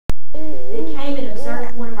that came and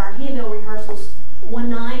observed one of our handbell rehearsals one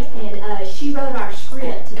night, and she wrote our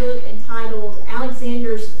script, a book entitled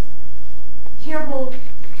Alexander's Horrible,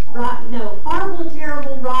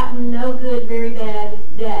 Terrible, Rotten, No Good, Very Bad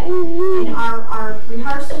Day. And our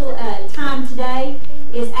rehearsal time today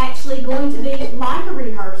is actually going to be like a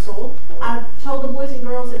rehearsal. I've told the boys and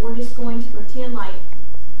girls that we're just going to pretend like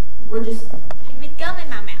we're just... with gum in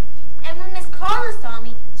my mouth. And when Miss Carla saw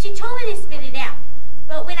me, she told me to spit it out.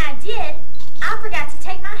 But when I did, I forgot to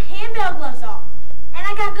take my handbell gloves off. And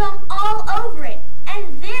I got gum all over it.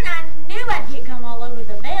 And then I knew I'd get gum all over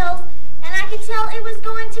the bells. And I could tell it was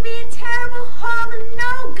going to be a terrible, horrible,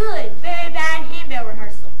 no good, very bad handbell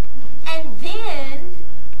rehearsal. And then...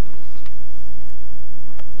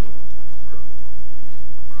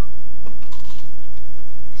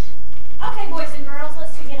 Okay, boys and girls,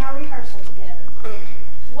 let's begin our rehearsal together.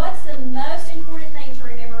 What's the most important thing to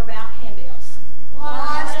remember about handbells?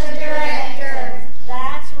 Watch the director.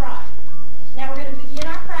 That's right. Now we're going to begin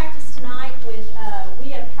our practice tonight with,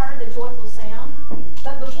 we have heard the joyful sound.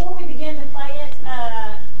 But before we begin to play it,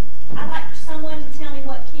 I'd like someone to tell me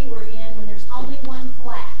what key we're in when there's only one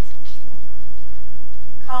flat.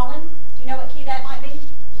 Colin, do you know what key that might be?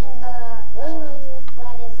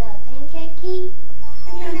 Flat is a pancake key.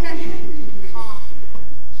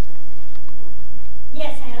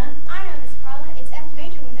 Yes, Hannah. I know, Miss Carla. It's F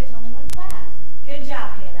major when there's only one flat. Good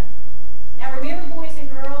job, Hannah. Now remember, boys and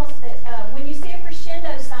girls, that when you see a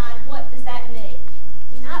crescendo sign, what does that mean?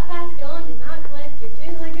 Do not pass go and do not collect your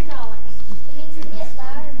 $200. It means it gets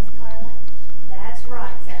louder, Miss Carla. That's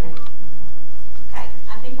right, Zoe. Okay,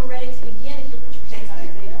 I think we're ready to begin if you'll put your hands on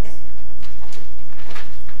your bells.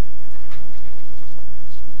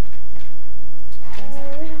 Hands on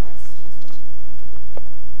your bells.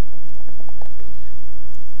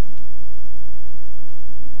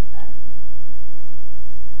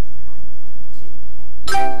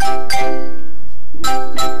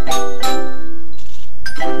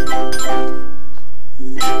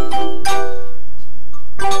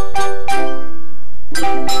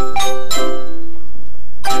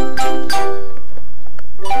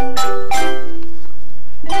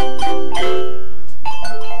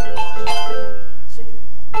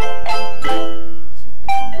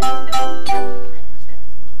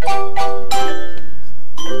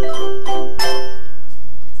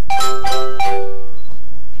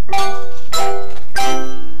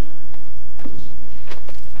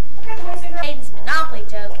 Aiden's Monopoly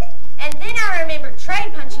joke. And then I remembered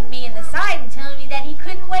Trey punching me in the side and telling me that he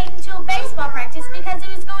couldn't wait until baseball practice because it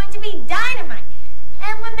was going to be dynamite.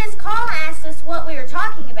 And when Miss Carla asked us what we were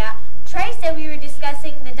talking about, Trey said we were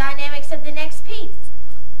discussing the dynamics of the next piece.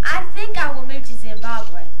 I think I will move to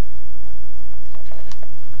Zimbabwe.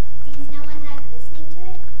 Means no one's not listening to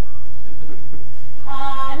it?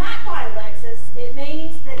 Not quite, Alexis. It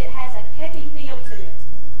means that it has a peppy feel to it.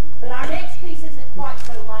 But our next piece isn't quite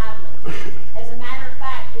so lively. As a matter of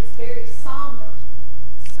fact, it's very somber.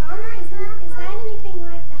 Somber? Is that anything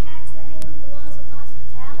like the hats that hang on the walls of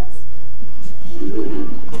Hospitalis?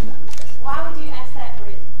 Why would you ask that,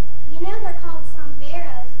 Brittany? You know they're called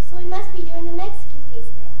sombreros, so we must be doing the Mexican piece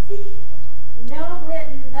next. No,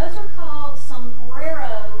 Britain. Those are called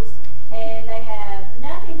sombreros, and they have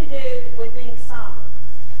nothing to do with being somber.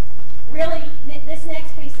 Really, this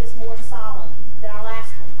next piece is more solemn than our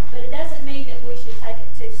last one, but it doesn't mean that we should take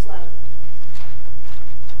it too slowly.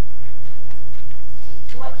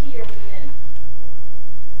 What key are we in?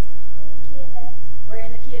 Key of F. We're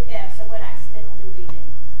in the key of F, so what accidental do we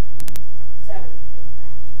need? So,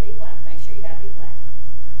 B flat. Make sure you got B flat.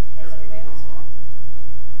 Hands on your bells.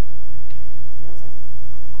 Bells up.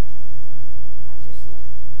 Not too slow.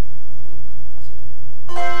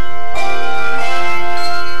 1, 2.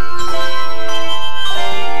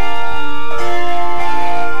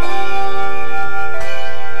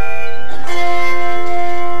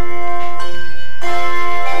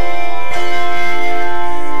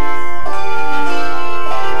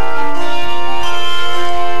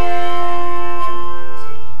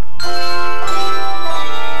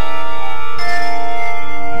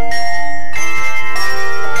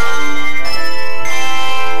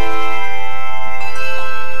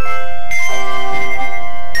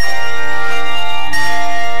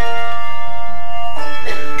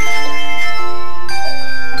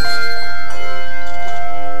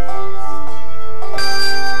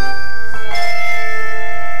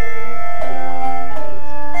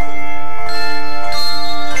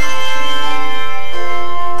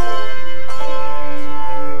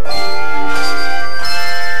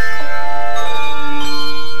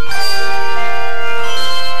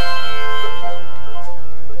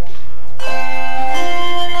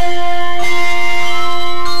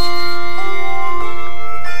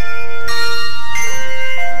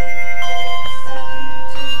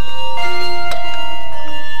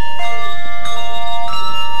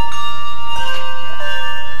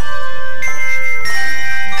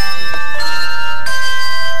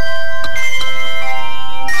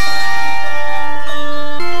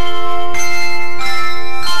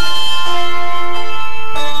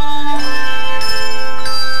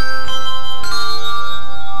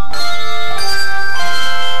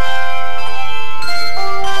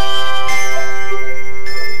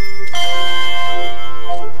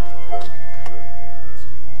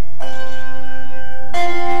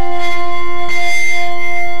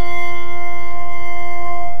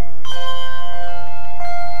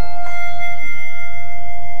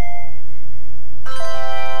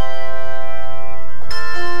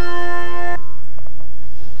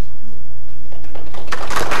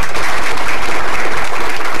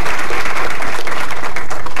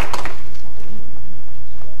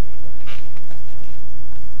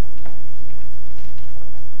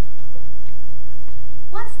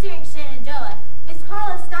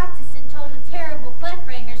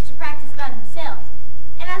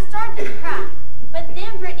 to cry. But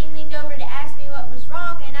then Brittany leaned over to ask me what was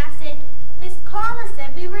wrong, and I said, Miss Carla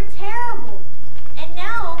said we were terrible, and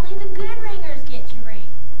now only the good ringers get to ring.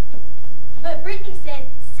 But Brittany said,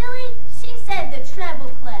 silly, she said the treble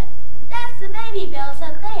clef. That's the baby bells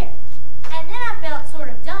up there. And then I felt sort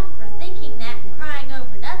of dumb for thinking that and crying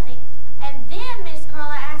over nothing. And then Miss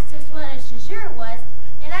Carla asked us what a chasseur was,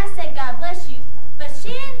 and I said, God bless you, but she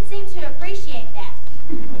didn't seem to appreciate that.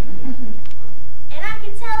 And I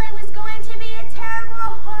could tell it was going to be a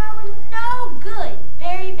terrible, horrible, no good,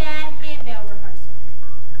 very bad handbell rehearsal.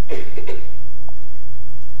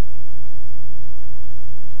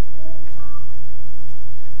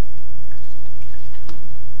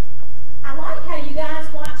 I like how you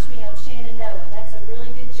guys watch me on Shenandoah. That's a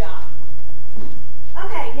really good job.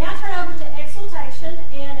 Okay, now turn over to exultation,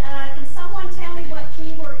 and can someone tell me what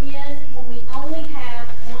key we're in when we only have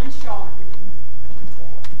one sharp?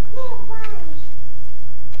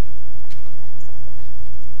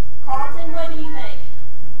 Carlton, what do you think?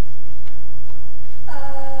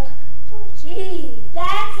 G.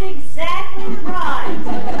 That's exactly right.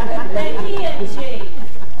 The key of G.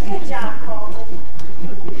 Good job, Carlton.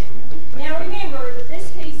 Now remember that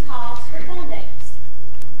this piece calls for thumb dance.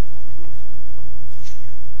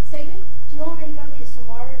 Stephen, do you want me to go get some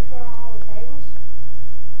water to put on all the tables?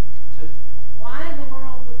 Why in the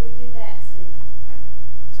world would we do that, Steve?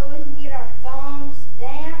 So we can get our thumbs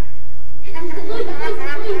damp?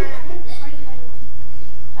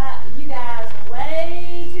 You guys are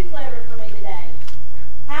way too clever for me today.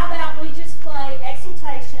 How about we just play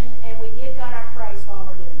exultation and we give God our praise while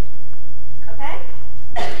we're doing it? Okay?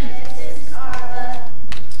 This is Carla.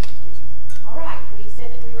 All right. We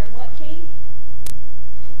said that we were in what key?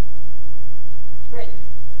 Brittany.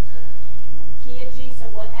 Key of G, so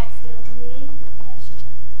what accidental are we in?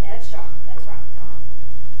 F sharp. That's right.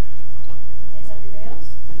 Hands on your bells.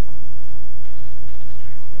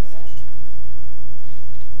 Bells up.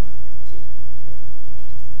 1,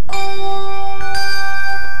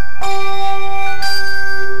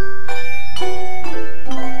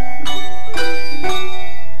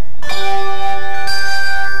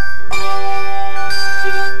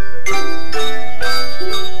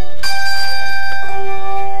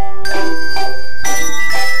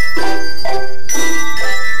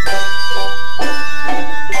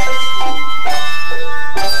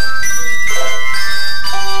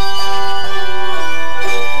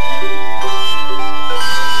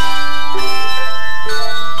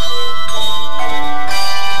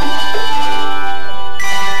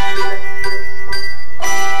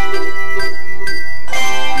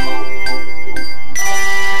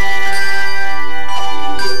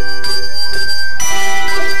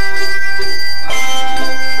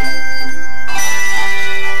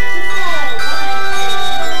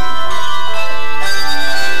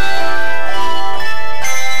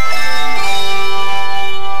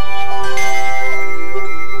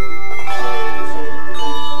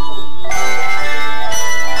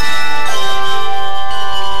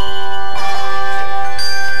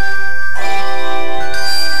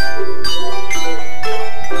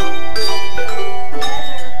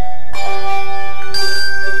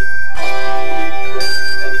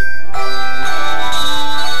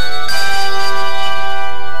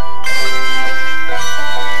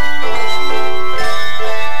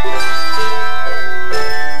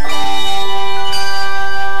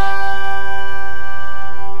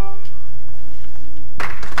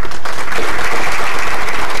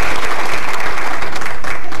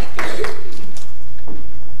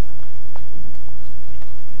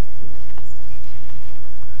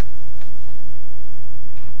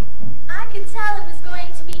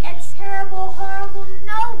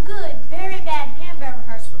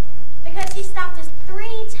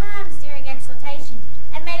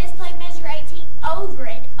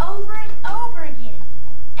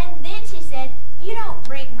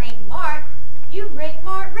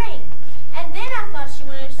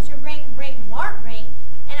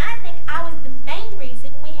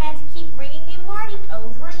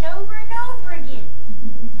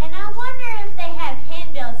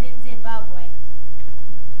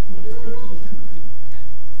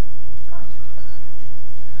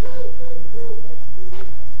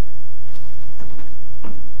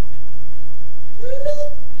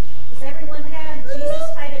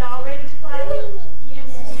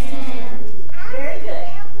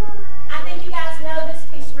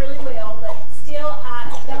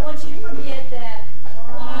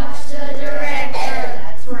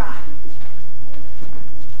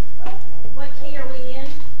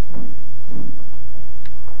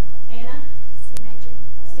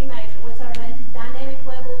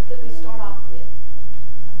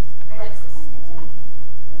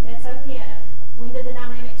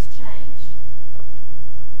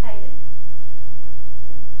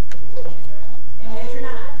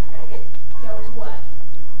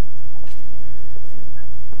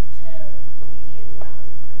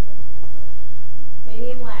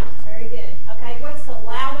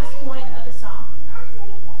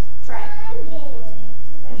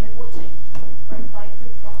 to play it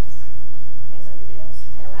through twice. Hands on your bells,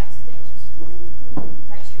 no accidentals.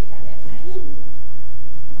 Make sure you have F natural.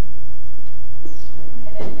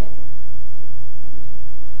 Have F natural.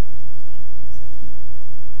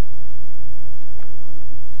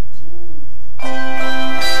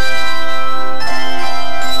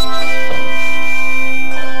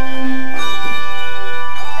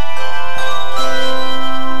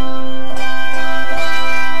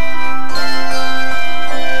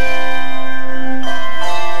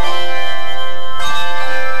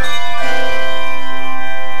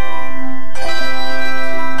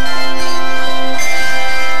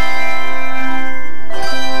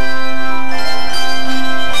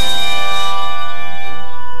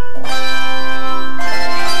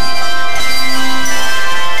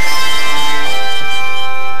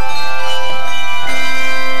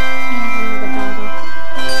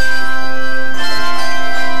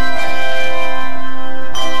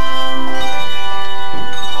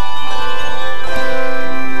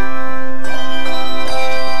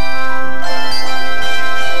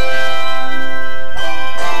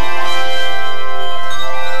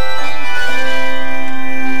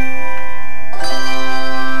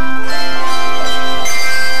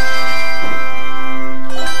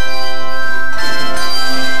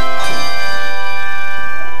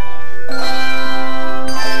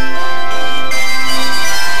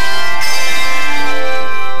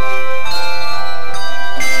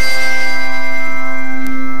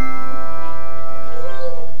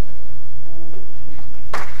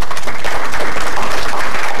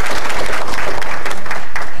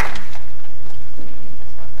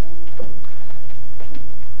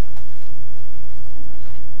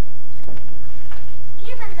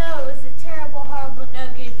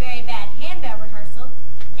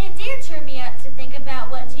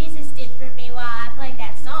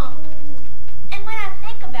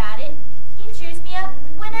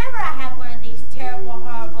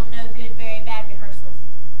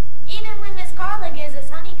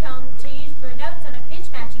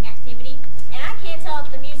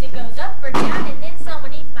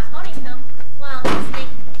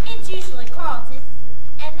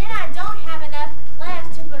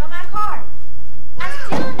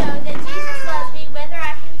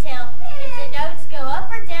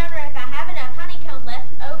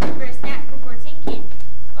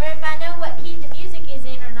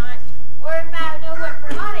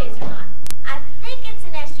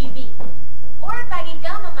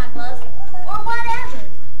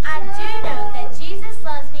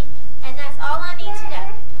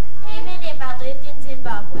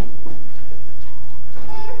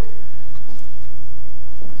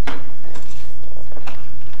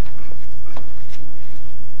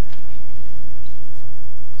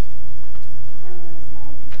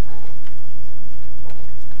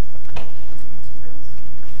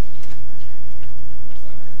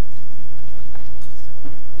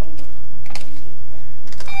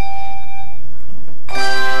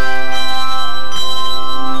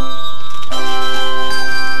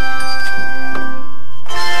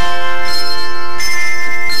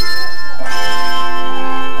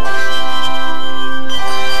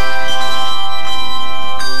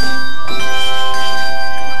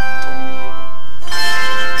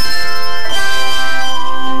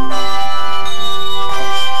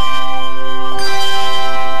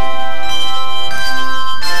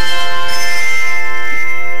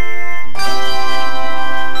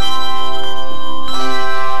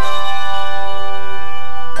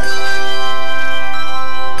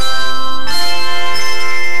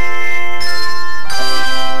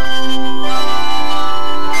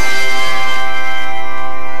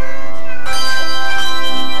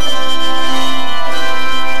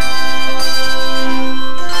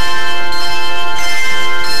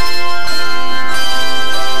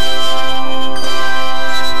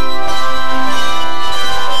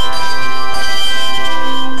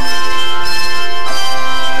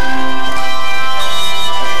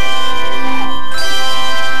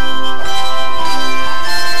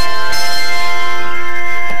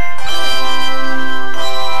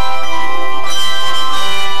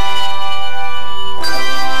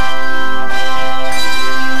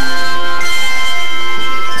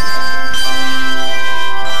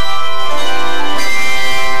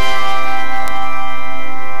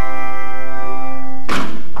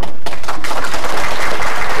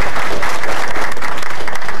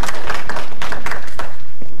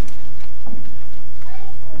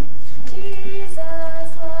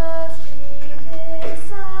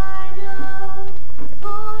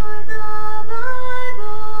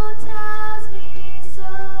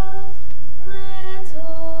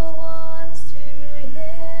 Little ones to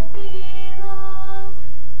him belong.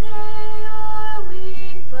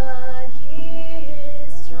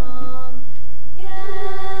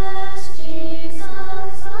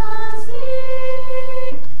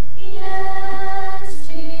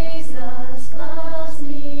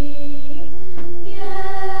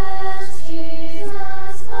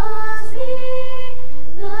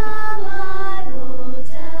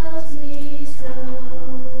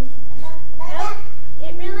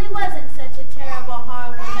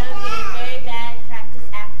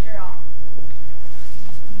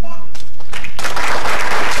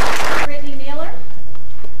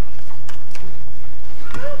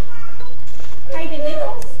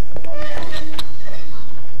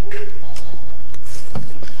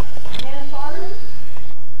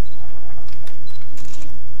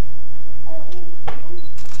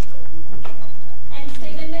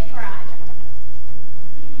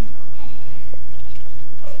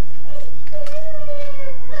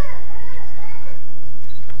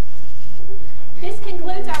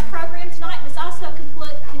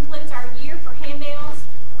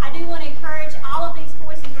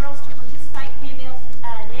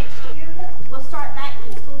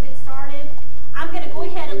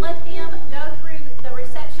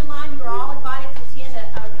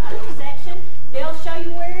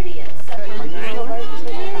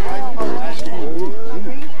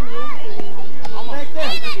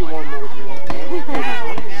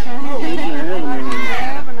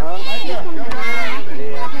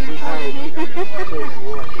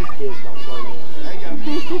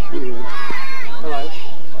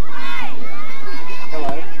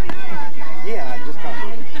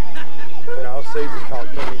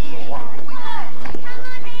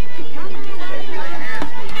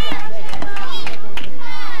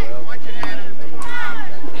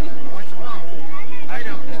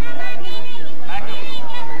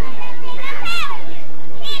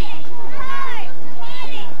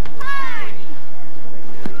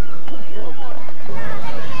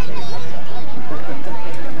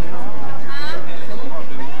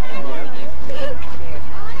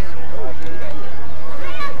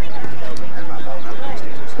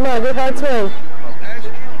 Side swing.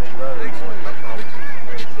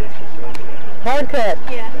 Hard cut.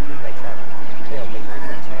 Yeah.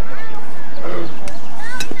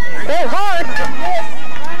 Hey, hard.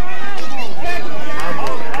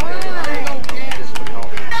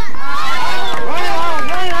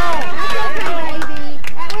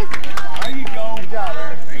 There you go. Good job,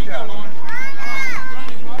 Aaron. There you go, Lauren.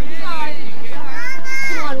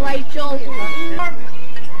 Come on, Rachel.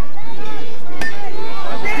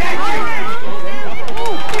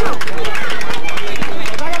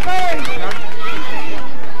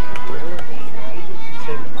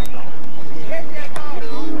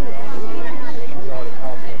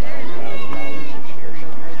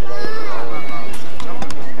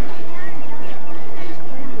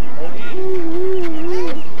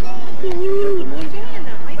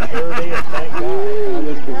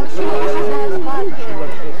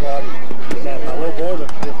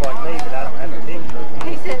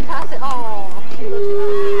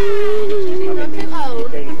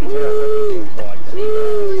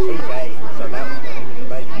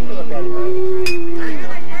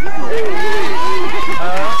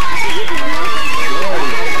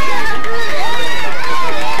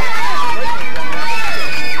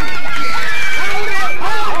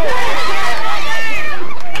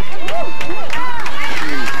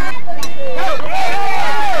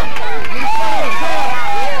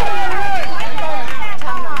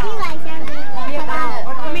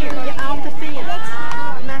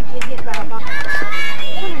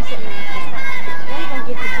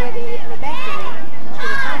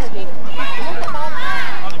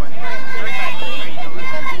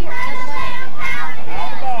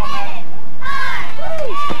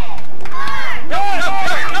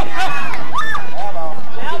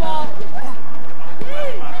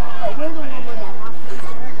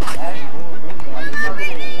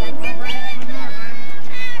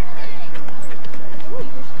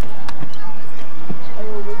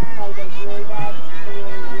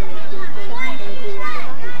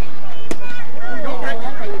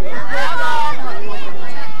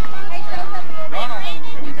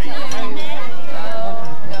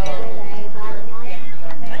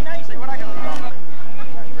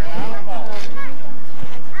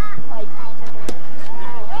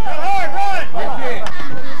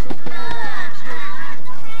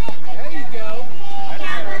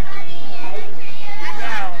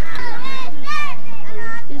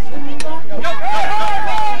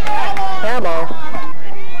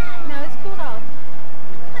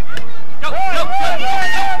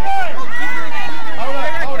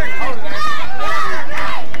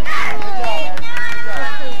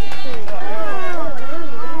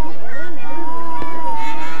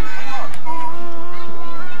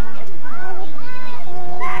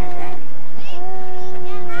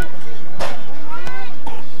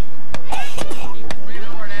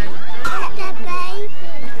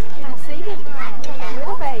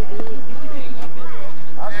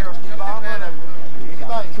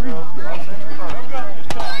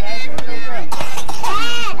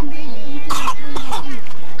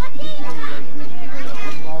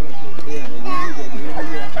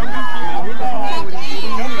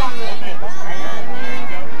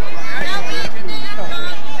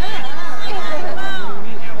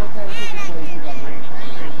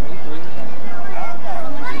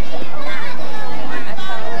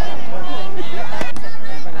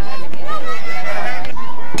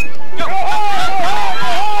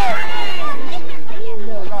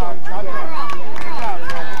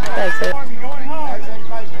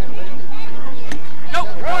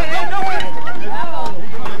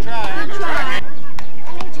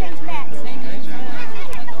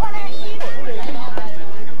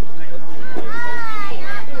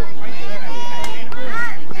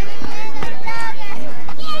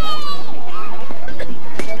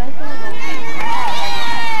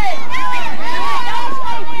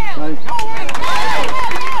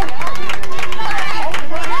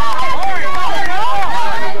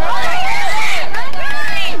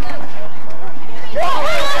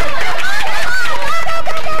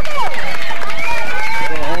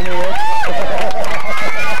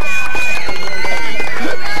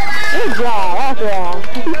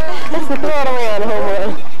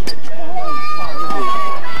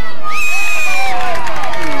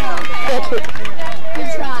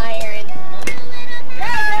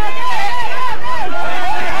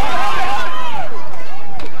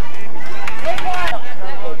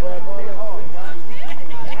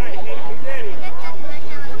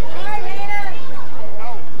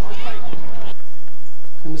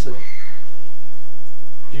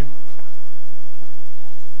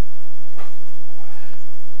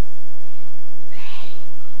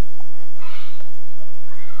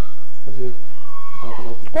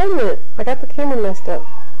 Wait a minute. I got the camera messed up.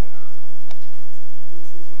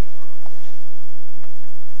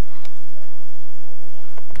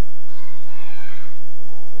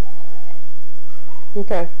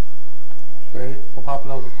 Okay. Ready? We'll pop it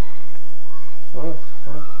open. Hold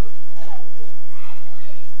on.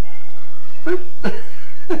 Boop.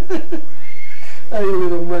 Hey,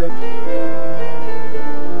 little man. When I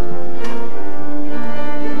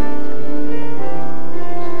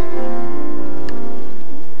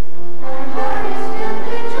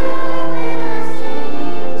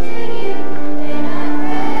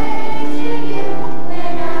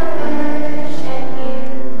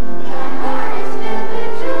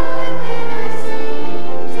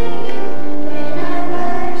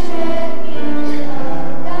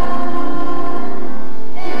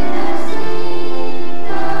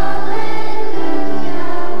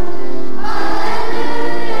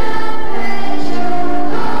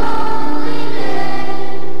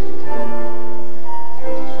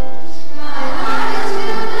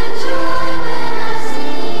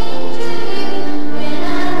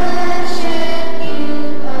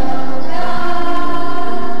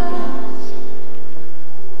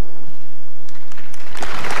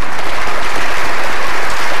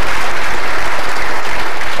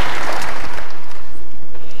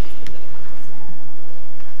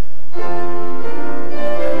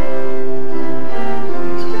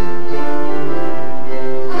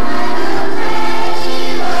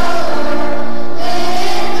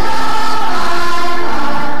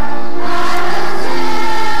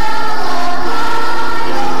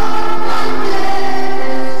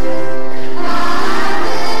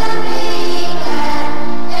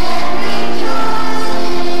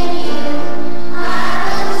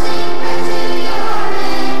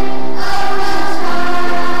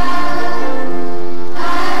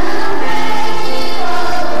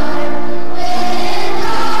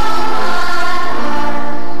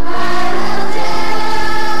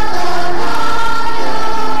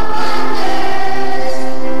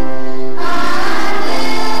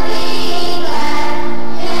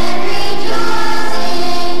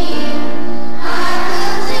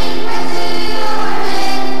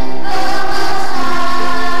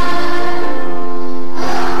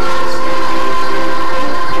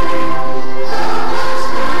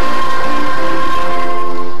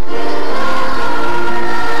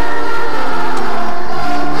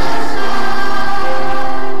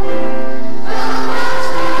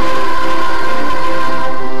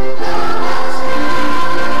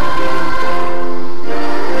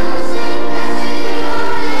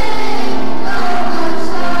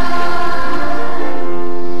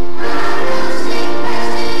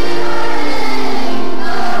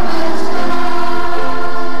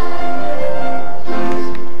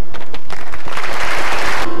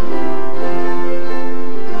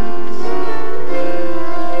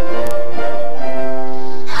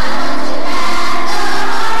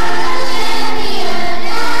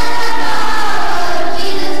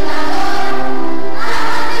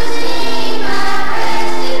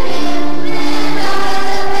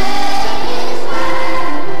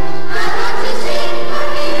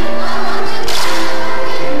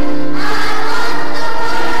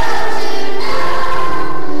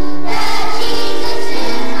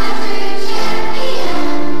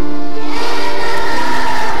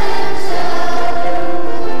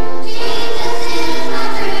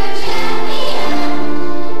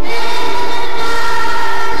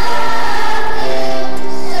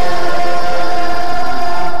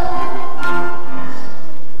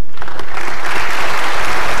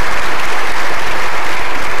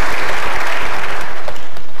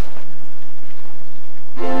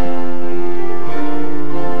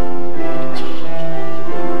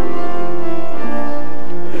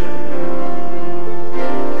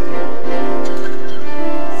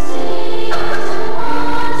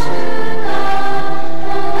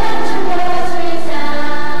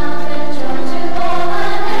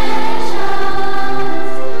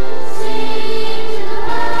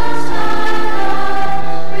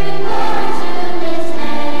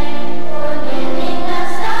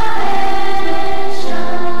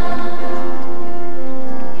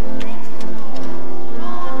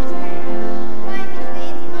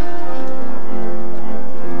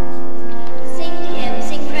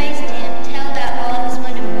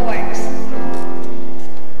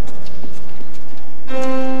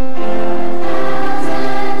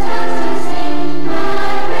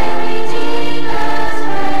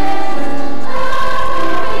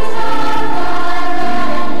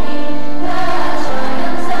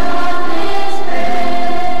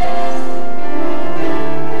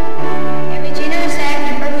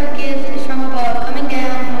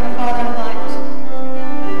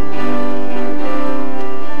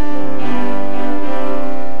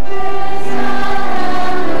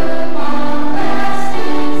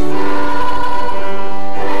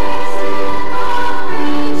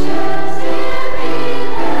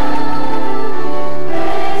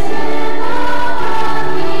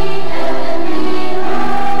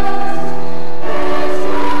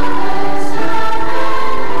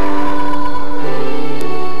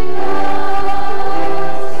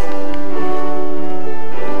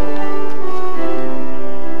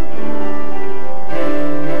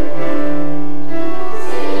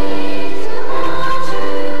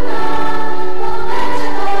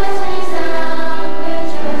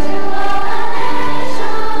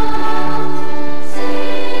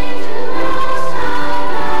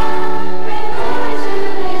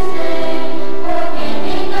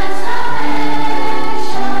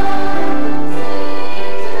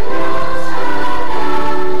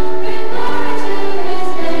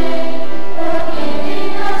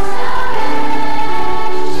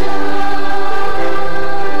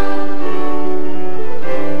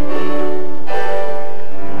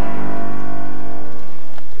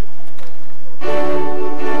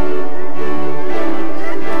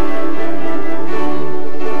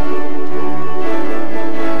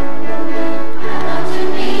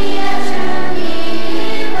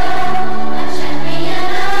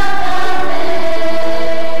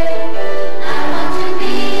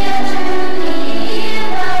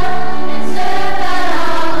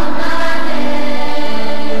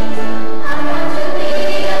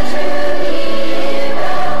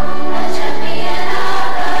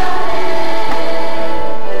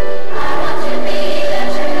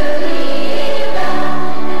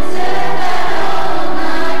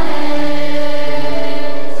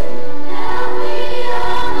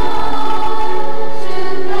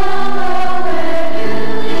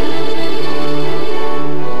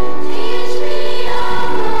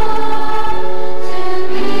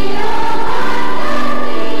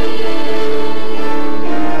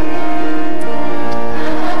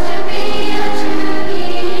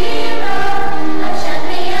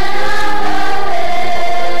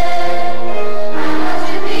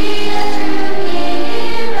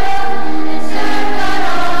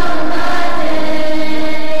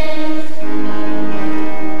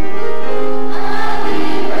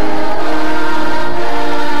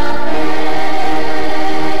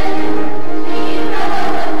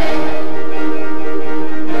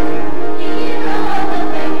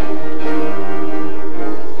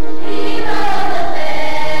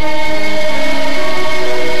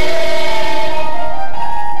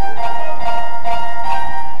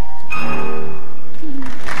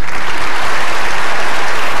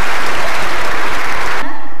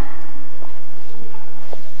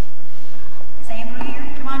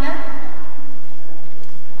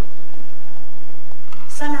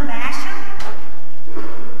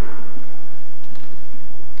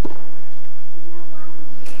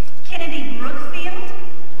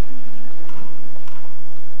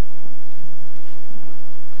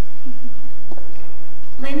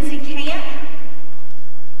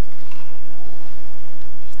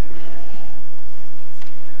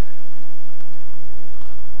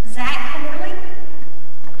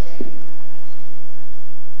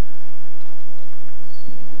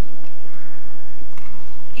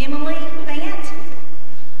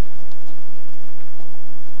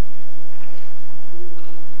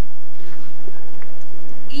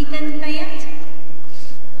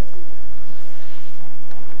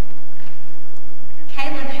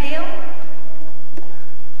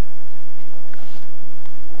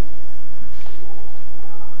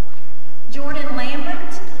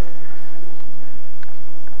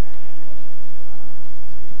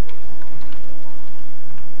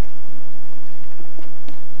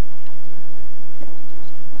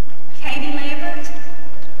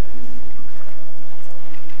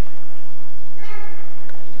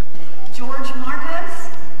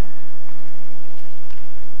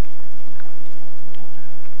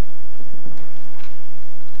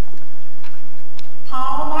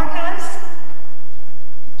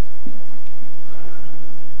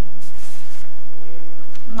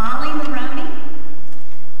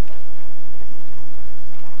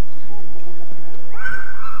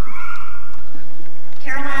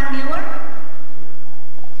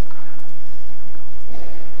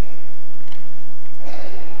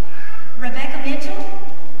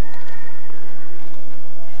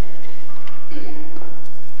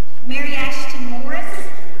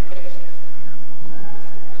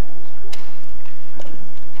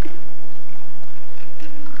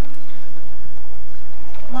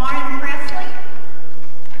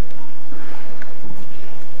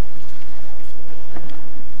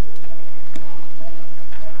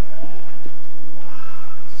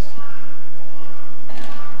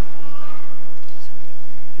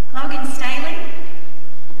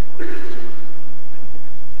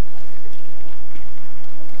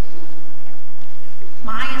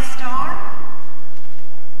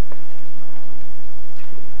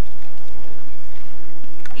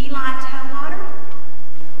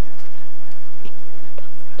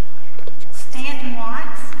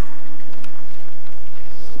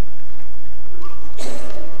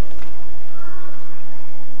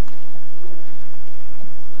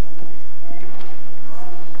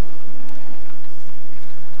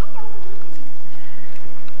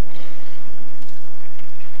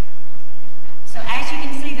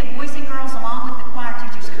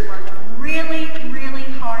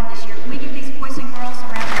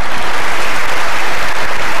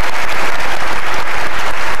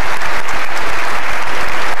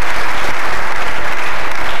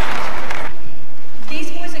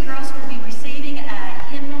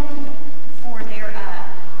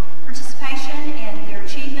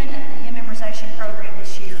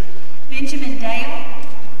Benjamin Dale.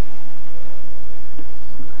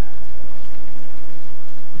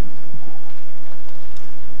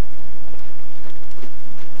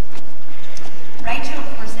 Rachel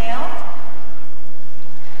Frizzell.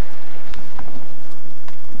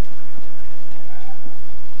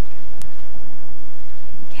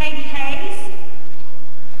 Katie Hayes.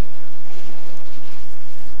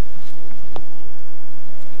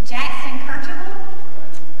 Jackson Kercheval.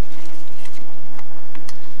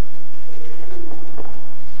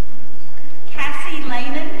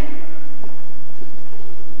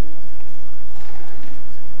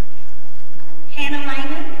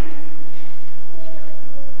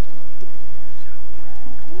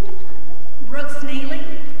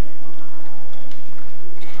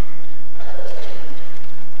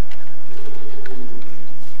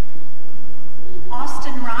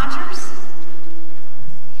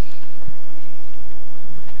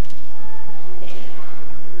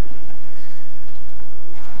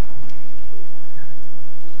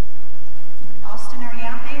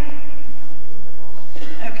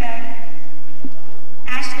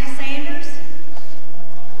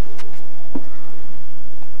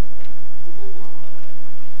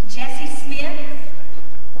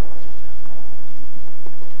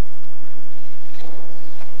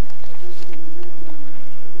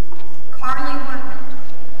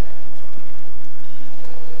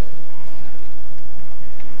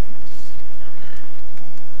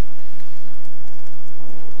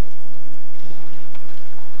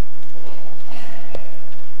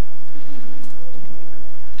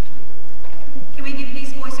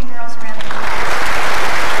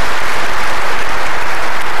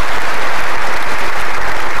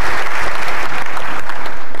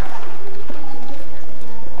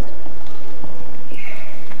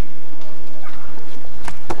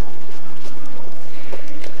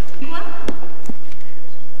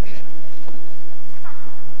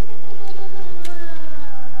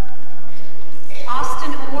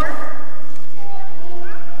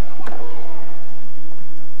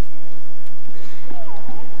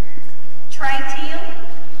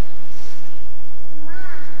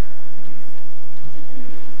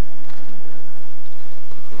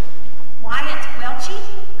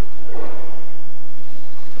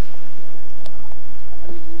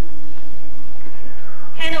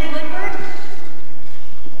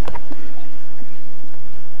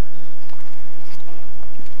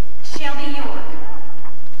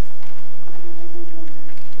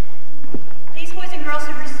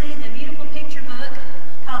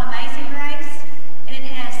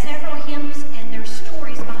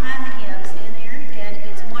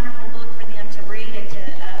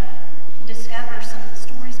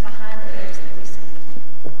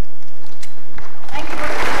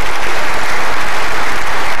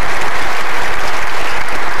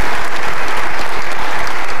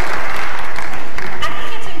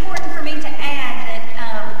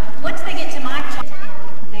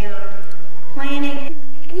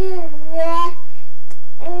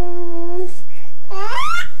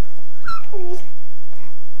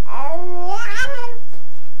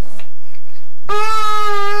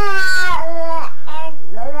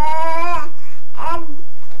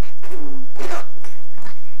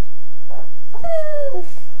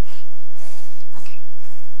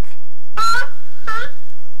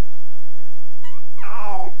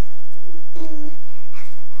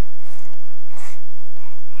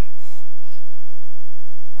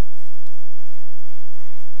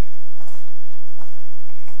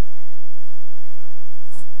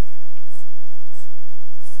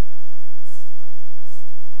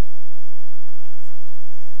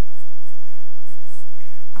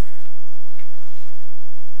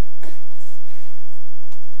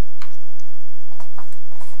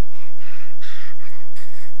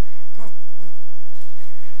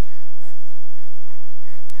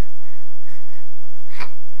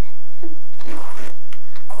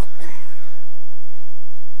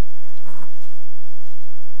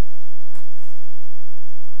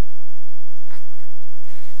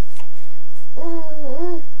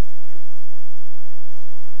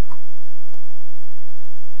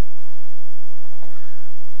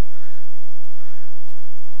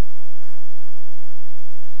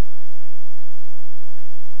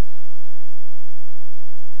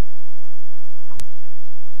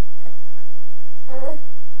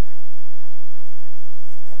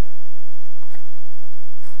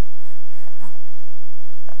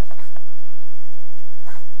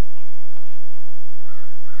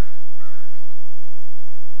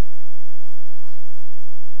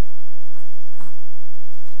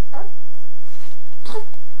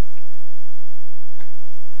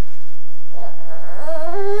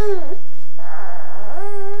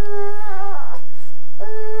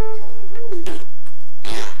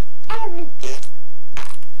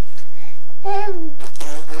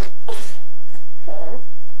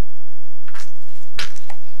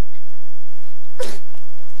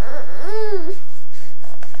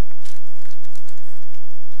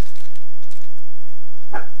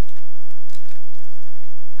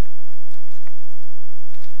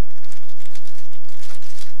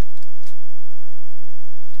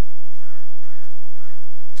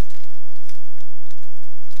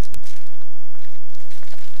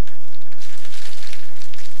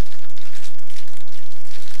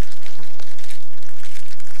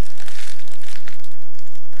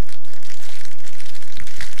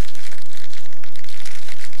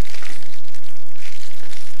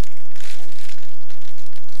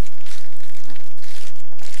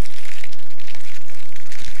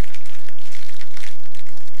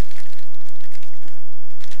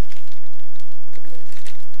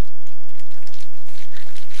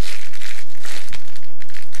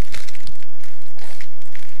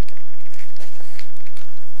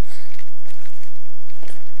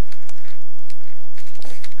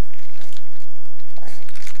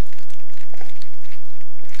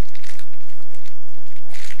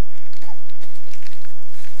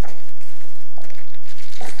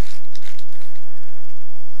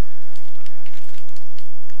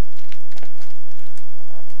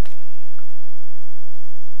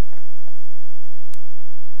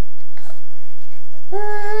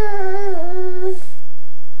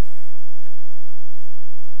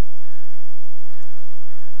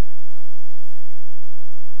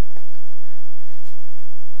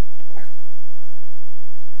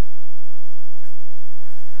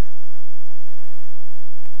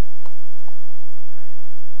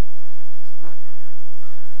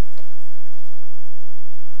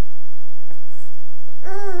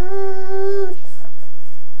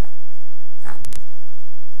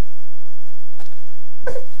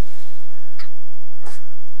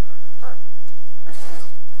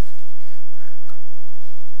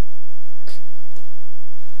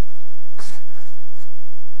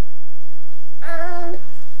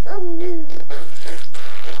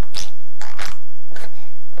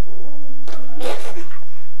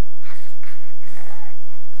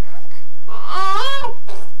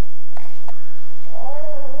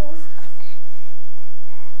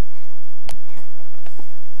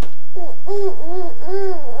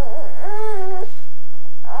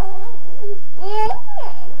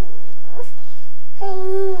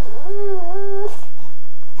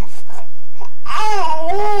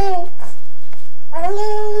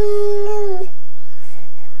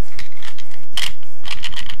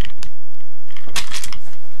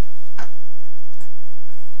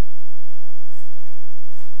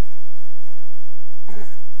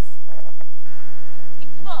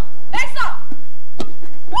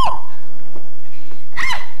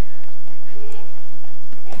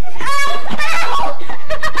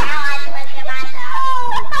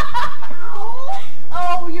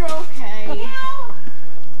 Oh, you're okay.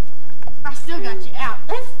 I still got you out.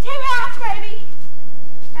 That's 2 outs, baby.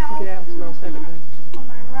 Ow. Get out, smell second day. On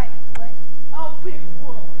my right foot. Oh, big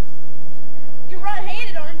whoop. You're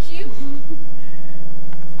right-handed, aren't you?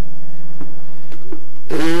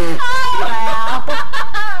 Foul.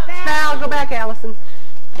 Foul, go back, Allison.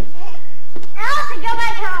 Allison, go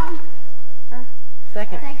back home.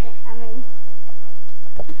 Second. Second, I mean.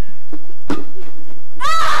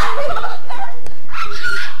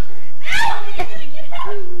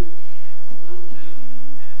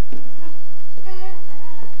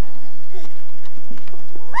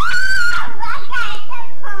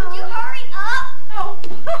 Would you hurry up? Oh,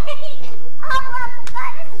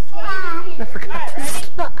 I forgot to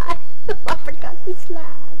slide. I forgot to slide.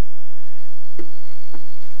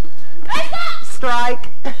 Strike.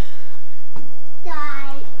 Die.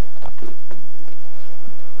 Die.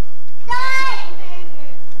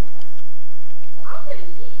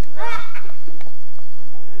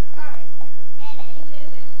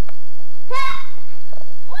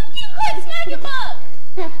 Wouldn't you quit smacking bugs?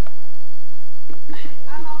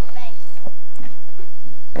 I'm off base.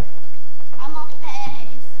 I'm off base.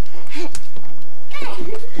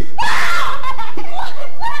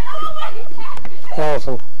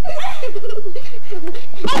 Allison.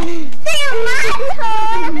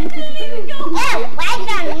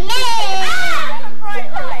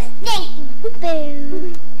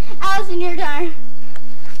 Allison, your turn.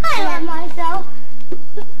 I love myself.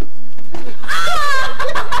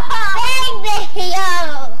 Big video.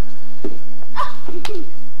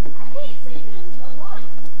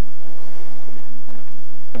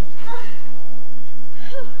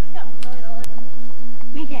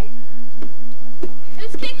 Me too.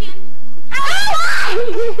 Who's kicking?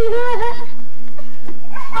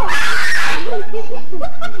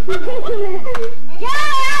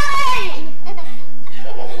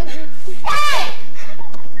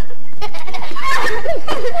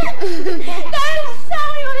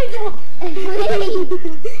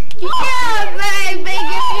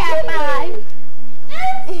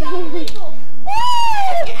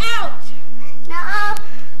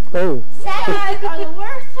 Oh. you guys are the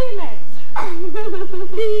worst teammates.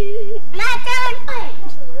 My turn.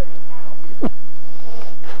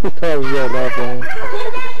 That was yelled off on.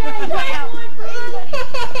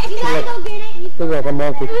 You gotta go get it. Look like a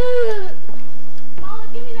monkey. Mama,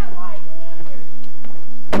 give me that light.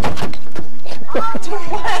 I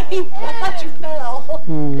thought you fell.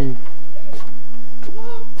 Hmm.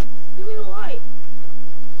 Mom, give me the light.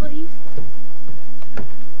 Please.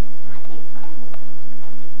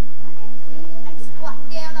 I'm squatting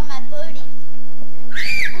down on my booty.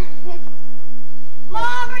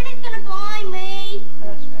 Mom, Brittany's gonna blind me.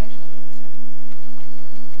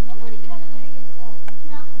 Somebody get under there and get the ball.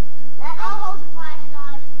 No. I'll hold the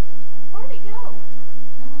flashlight. Where'd it go?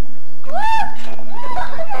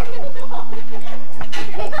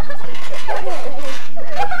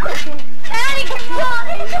 Daddy, come on.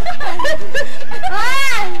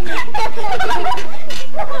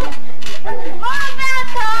 Mom, I'm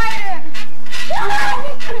tired.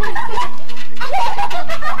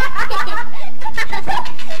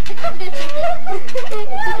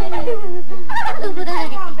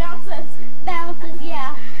 Come on, bounces. Bounces,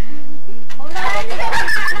 yeah. Hold Allison.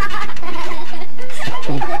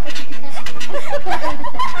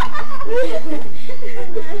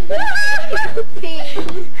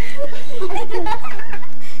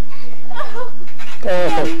 I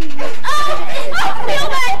feel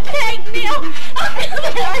that cake, Neil. I feel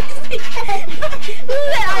that icy. Ooh,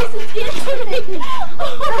 that ice is getting me. Oh,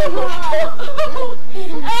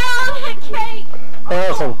 that cake.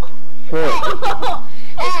 Allison. Look.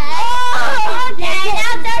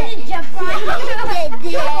 Now doesn't jump on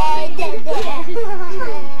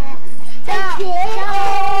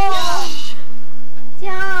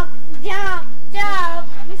Jump.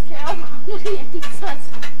 Mr. Elmo, look at he's such.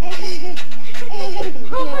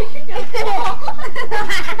 Oh, you're gonna fall.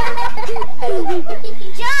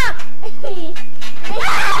 Jump!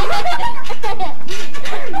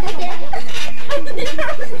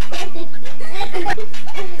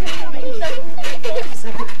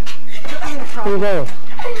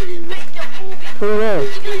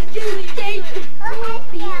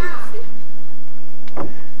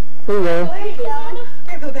 There you go. Where are you going?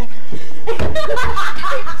 I go back.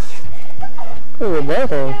 Oh, the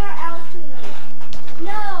bathroom.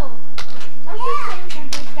 No.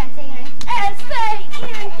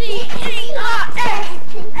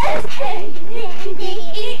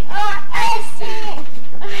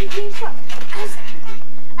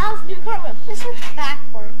 Alice, do a cartwheel. This looks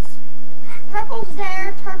backwards. Purple's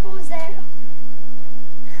there, purple's there.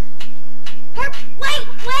 Wait!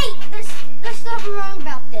 There's something wrong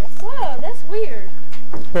about this. Whoa, that's weird.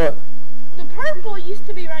 What? The purple used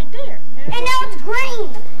to be right there. And now it's green.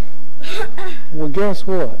 Well, guess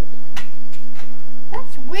what?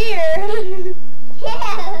 That's weird.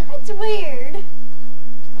 Yeah, that's weird.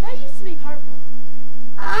 That used to be purple.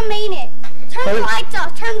 I mean it. Turn the lights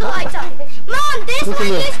off. Turn the lights off. Mom, this Listen one to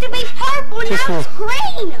this. used to be purple. Listen Now it's to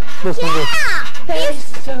green. Listen to this. Yeah. That is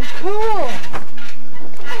so cool.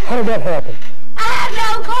 How did that happen? I have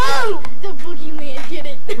no clue. The boogeyman did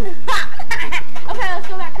it. Okay, let's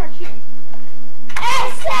go back to our tune.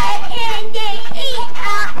 S-A-N-D-E-R-S.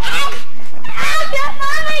 Oh, your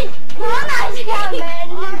mommy. Mama's coming.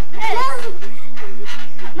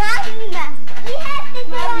 Mama, we have to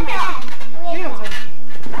do that.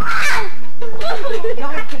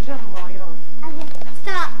 Y'all have to jump while I get on.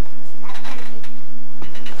 Stop.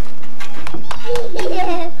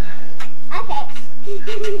 Okay.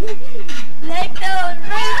 Let those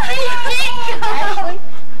Ashley.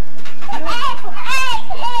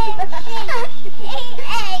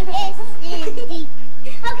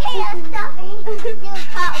 Okay, now stop it. Do a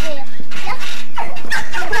cartwheel.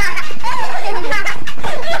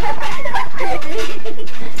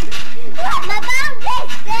 My mom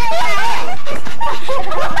just said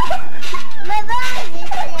my mom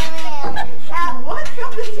just said What?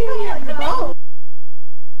 Y'all just see me on your boat.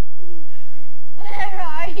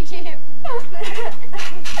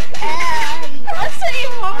 Let's see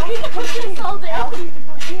if Mama can knock this all down.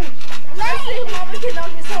 Let's see if Mama can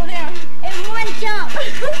knock this all down. in one jump.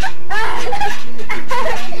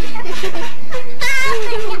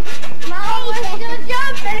 Mom was still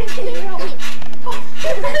jumping.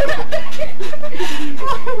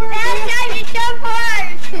 Now time to jump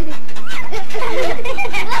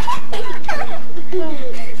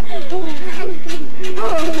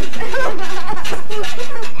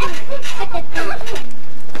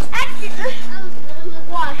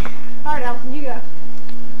Why? All right, Allison, you go.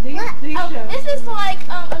 Do your show. This is like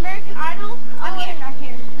American Idol. I'm getting right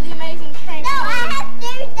here. The Amazing Trampoline. No, I have to do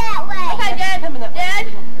it that way. Okay, Dad,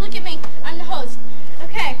 look at me. I'm the host.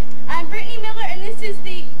 Okay, I'm Brittany Miller, and this is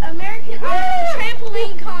the American Idol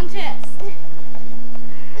Trampoline Contest. All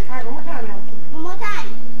right, one more time, Allison. One more time.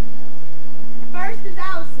 First is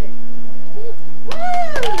Allison. Woo!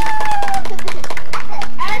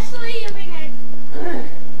 Ashley, you'll be next.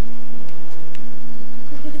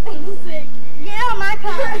 Sick. Get on my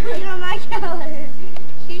color. Get on my color.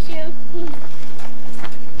 Shoo-shoo.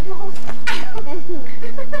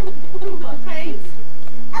 What, pains?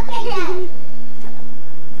 Okay, Dad.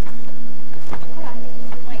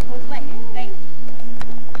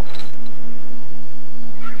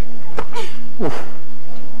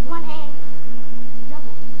 One hand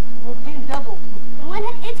double. One-hand double.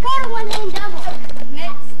 It's called a one-hand double.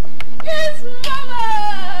 Next. Yes, Mama!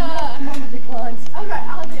 Mama declines. Okay,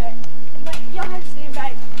 I'll do it. But y'all have to stand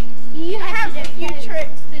back. You I have a few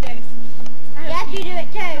tricks to do. You have to do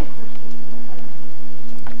it too.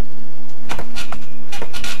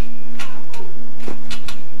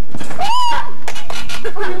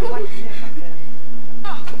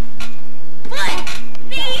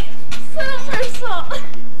 Somersault.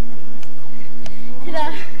 Ta-da.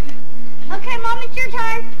 Okay, Mom, it's your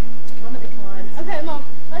turn. Mama declines. Okay, Mom,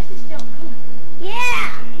 let's just jump.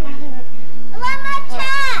 Yeah. One more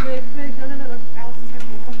time. Wait, no. Allison, have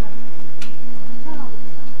one more time.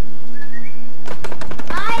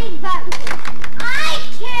 I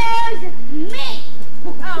choose me.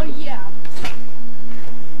 Oh, yeah.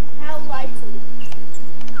 How likely.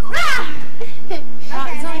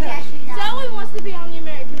 Zoe wants to be on the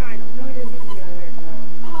American Idol. No, he doesn't get to go there now.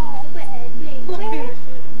 Oh, baby.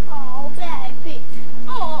 Oh, baby.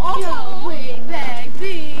 Oh, Joey,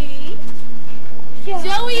 baby.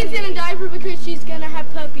 Zoe is in a diaper because she's going to have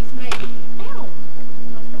puppies made. Ow.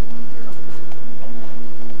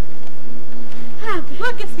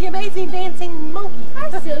 Look, it's the amazing dancing monkey. Hi,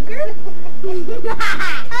 Sugar.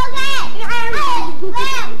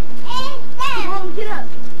 Mom, get up.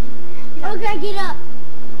 Okay, get up.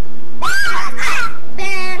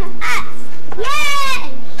 Then us.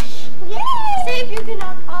 Yay! Yay! See if you can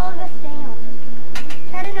knock all of us down.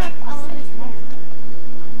 Try to knock all of us down.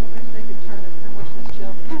 They could turn it. They're watching this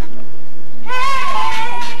show.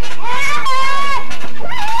 Hey!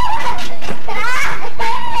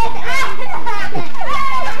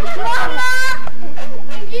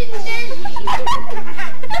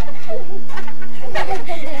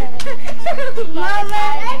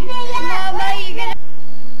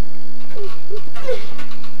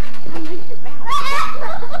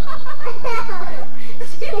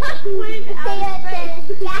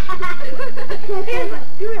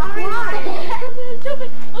 you're gonna.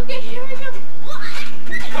 Okay, here we go.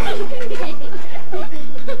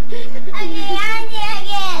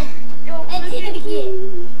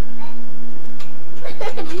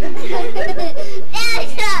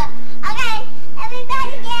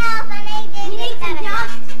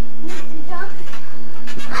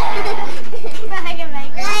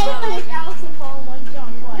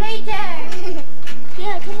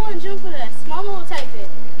 Yeah, come on, jump with us. Mama will take it.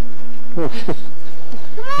 Come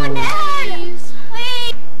on, Dad! Please.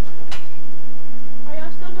 Wait! Are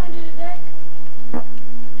y'all still going to do the deck?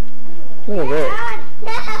 Look at that.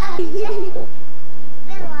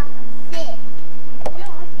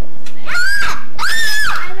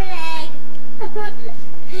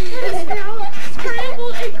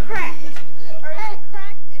 Scrambled and cracked. Or is it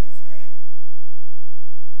cracked and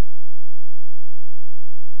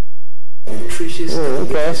scrambled? Nutritious,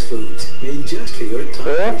 delicious foods made just for your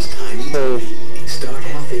toddler's tiny tummy. Start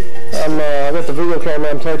healthy. I got the video camera.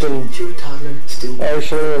 I'm taking Your toddler still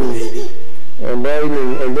Ashley and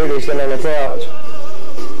Braden and Brittany sitting on the couch.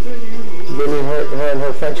 Brittany, her and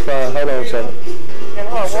her French fry. Hold on a second.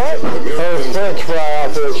 Her French fry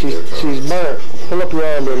outfit. She's burnt. Pull up your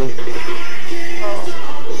arm, Brittany.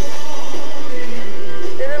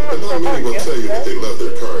 The non-meaning will tell you that they love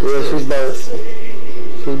their car. Yeah, she's burnt.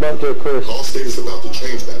 She's burnt to a crisp. Allstate is about to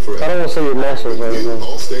change that I forever. don't want to see your muscles or New anything.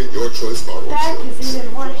 Allstate Your Choice Auto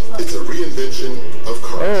Insurance. It's a reinvention of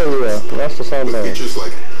car Oh yeah, that's the same with thing. features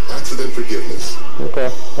like accident forgiveness,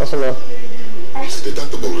 Okay, that's enough.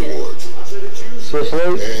 deductible rewards, She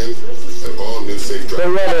asleep? and an all-new safe Stay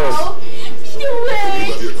drive. right there. If you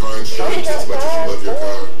love your car insurance as much as you love your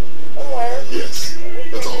car, yes,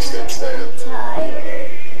 that's Allstate stand.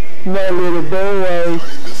 My little boy.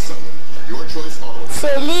 Starting this summer, Your Choice Auto So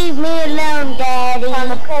leave me alone, Daddy. On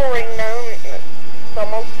the pouring now, it's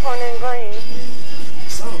almost turning green.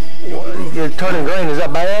 You're turning green, is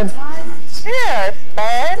that bad? Yeah, it's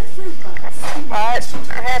bad. I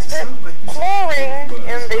had this chlorine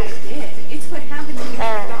in the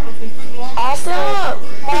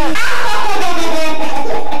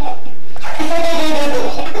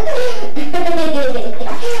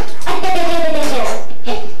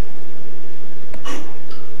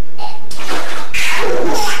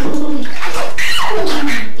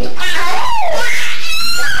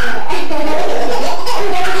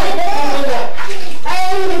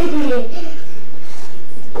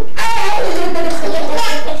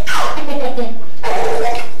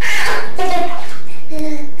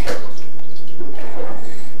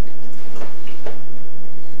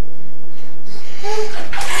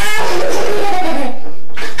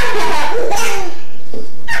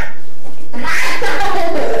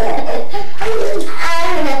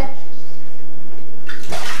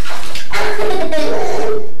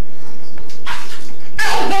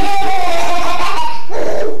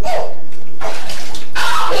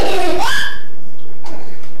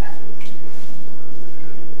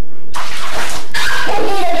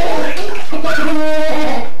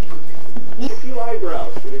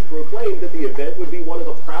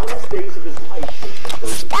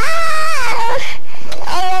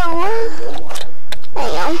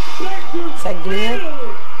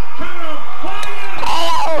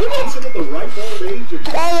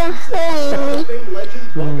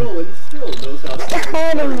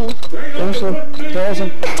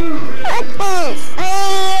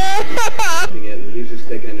He's just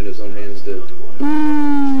taking it in his own hands to...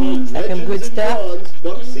 Some good stuff.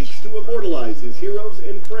 Buck seeks to immortalize his heroes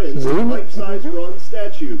and friends in life-size bronze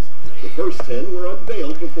statues. The first 10 were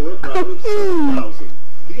unveiled before a crowd of 7,000.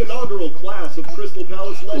 The inaugural class of Crystal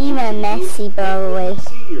Palace legends You a messy boy.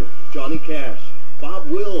 Senior, Johnny Cash, Bob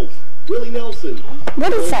Wills, Willie Nelson.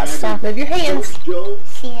 What is that stuff? Move your hands. Joe,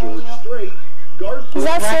 George Strait, Garth Is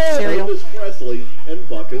that cereal? Elvis Presley, and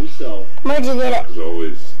Buck himself. Where'd you get it? Has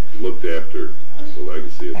always looked after the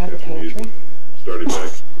legacy of Captain Music, starting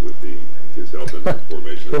back with his help in the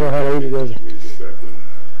formation They of know how to eat it, does it? music back when,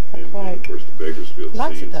 and of course the Bakersfield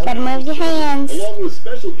scene. Gotta move your hands. Along with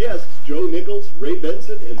special guests Joe Nichols, Ray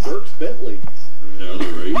Benson, and Dierks Bentley. Now the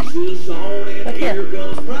race is on and here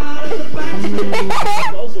goes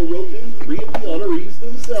also roped in 3 of the honorees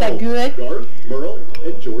themselves. Is that good? Garth, Merle,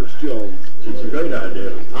 and George Jones. It's a great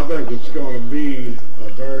idea. I think it's going to be a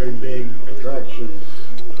very big attraction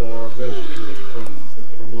for visitors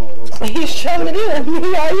from all over. He's trying to do it.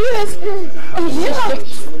 Yeah, he is.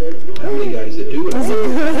 How many guys that do it? How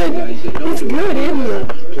many guys that don't do it? Good, isn't it?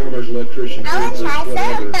 Plumbers, electricians, I want to try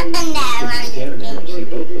some. Just standing there and see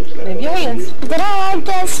both those guys. Wave your hands. Did I like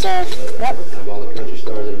Dexter? Yep. Of all the country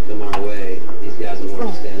stars that have come our way, these guys are the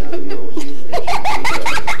ones that stand out the most.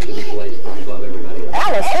 Should be placed above everybody else.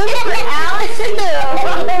 Alice, who?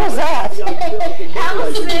 What was that?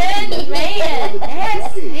 Allison, man,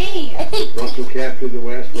 nasty. Russell captured the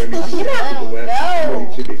West, Remy captured the West,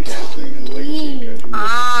 ready to be capturing in the legacy country.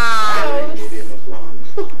 Medium of blonde.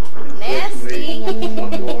 Nasty.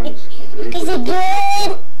 Is it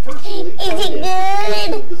good? Is it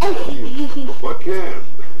good? What can?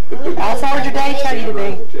 How far did your day tell you to be?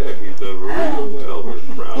 Jack, he's done really well. We're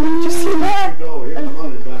proud. Did you see that? No, he's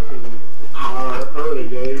running back in our early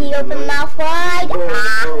days. Do you open mouth wide?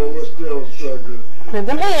 Oh, we're still struggling. With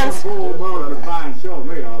them hands. Full amount of fine show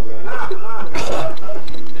me all that.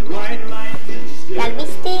 Gotta be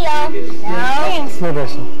still. No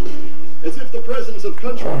vessel. As if the presence of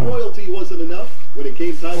country royalty wasn't enough, when it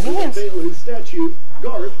came time to unveil his statue,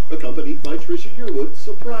 Garth, accompanied by Trisha Yearwood,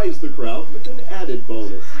 surprised the crowd with an added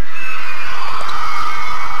bonus.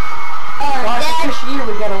 This year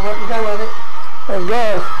we gotta go with it. Hey,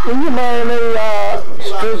 Garth, will you marry me,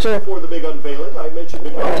 Trisha? Before the big unveiling, I mentioned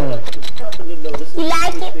to Garth just happened to notice You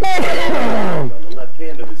like it, on the left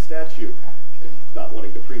hand of his statue. And not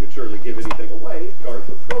wanting to prematurely give anything away, Garth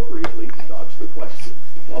appropriately dodged the question.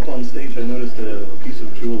 Up on stage, I noticed a piece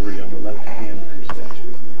of jewelry on the left hand of your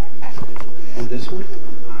statue. And this one?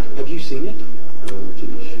 Have you seen it?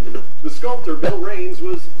 The sculptor, Bill Raines,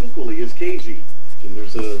 was equally as cagey. And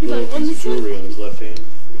there's a little piece of jewelry on his left hand.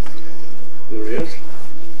 There he is.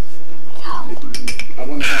 I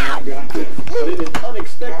wonder how I got there. But in an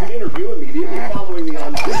unexpected interview immediately following the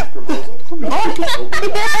on-stage proposal, Garth opened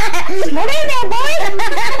up. What is that, boy?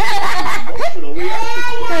 Emotional reaction.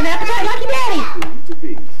 An appetite like your daddy. To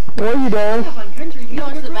be. What are you doing?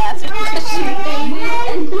 Going to the bathroom.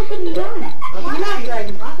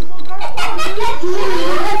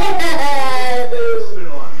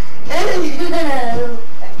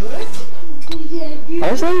 I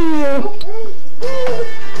see you.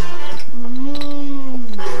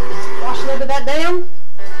 Wash a little bit of that down.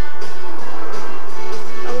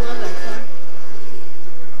 I love that car.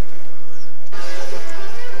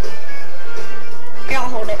 Here, I'll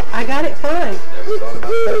hold it. I got it fine. Never thought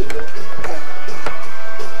about that.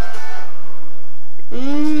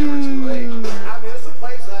 Never too late.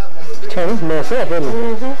 Turn this mess up,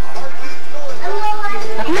 isn't it?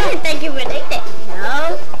 I didn't think you would eat it.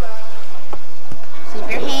 No. Keep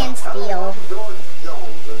your hands still. George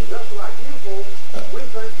Jones, and just like you folks, we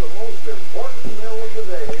think the most important meal of the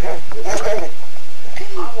day is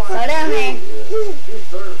Slow down there. He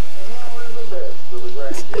serves only the best for the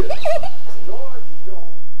grandkids. George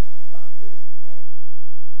Jones, country sauce.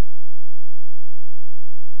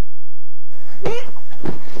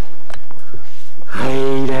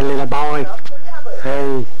 Hey, that little boy.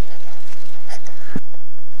 Hey.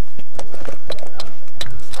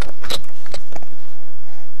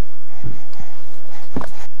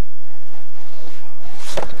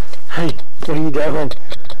 Hey, what are you doing?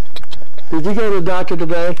 Did you go to the doctor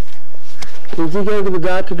today? Did you go to the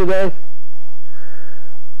doctor today?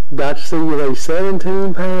 Doctor said you weigh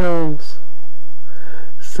 17 pounds.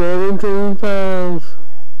 17 pounds.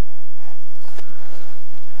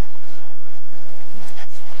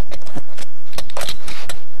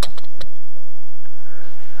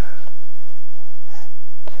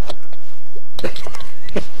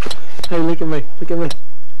 Hey, look at me, look at me,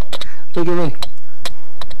 look at me.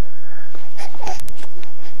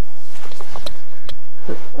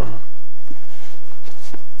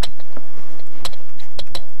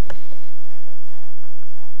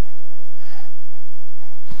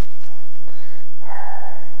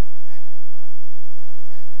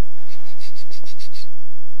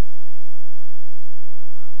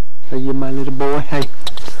 Hey, you my little boy. Hey,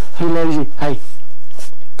 who loves you? Hey,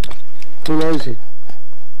 who loves you?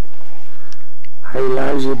 He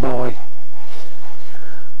loves you, boy.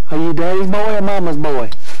 Are you daddy's boy or mama's boy?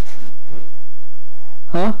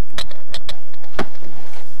 Huh?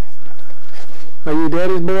 Are you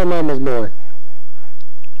daddy's boy or mama's boy?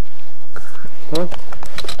 Huh?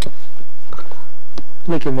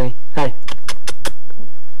 Look at me. Hey.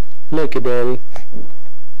 Look at daddy.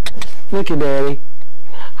 Look at daddy.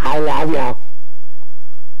 I love y'all.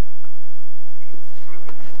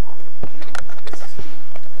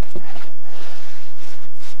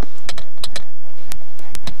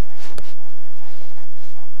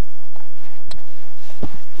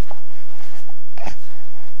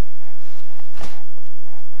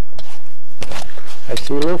 I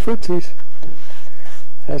see little footsies.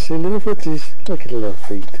 I see little footsies. Look at the little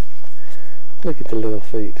feet. Look at the little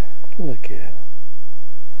feet. Look at it.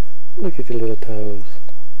 Look at the little toes.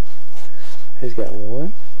 He's got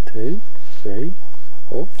 1, 2, 3,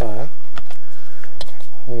 4, 5.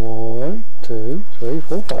 1, 2, 3,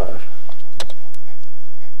 4, 5.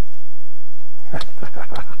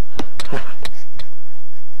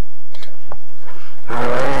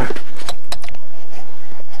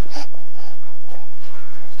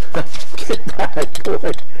 Get back,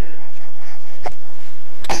 boy.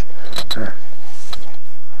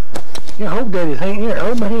 Yeah, hold Daddy's hand here.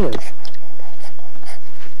 Hold my hand.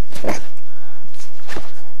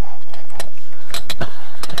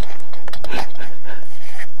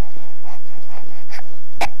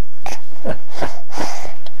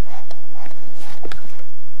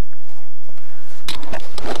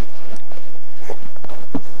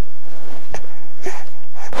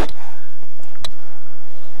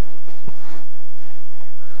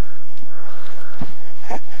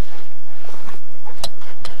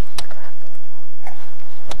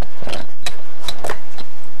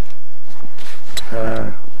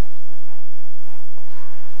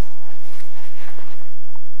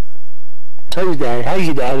 How's your daddy? How's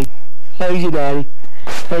your daddy? How's your daddy?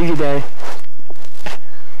 How's your daddy?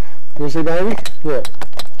 You see, baby? Look.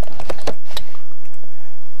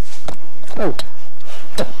 Oh.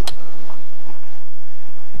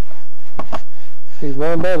 He's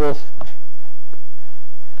blowing bubbles.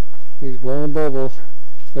 He's blowing bubbles.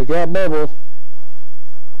 Look out, bubbles.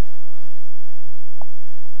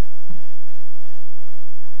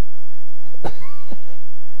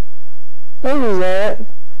 What was that?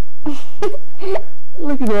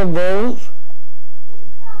 Look at them bubbles.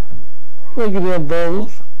 Look at them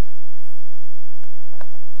bubbles.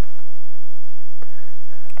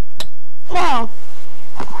 No.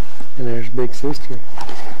 And there's big sister.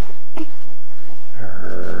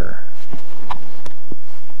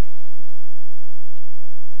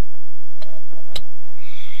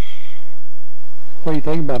 What do you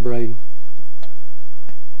think about Braden?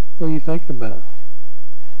 What are you thinking about?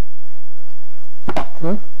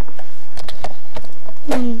 Huh?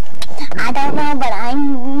 I don't know, but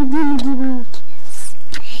I'm...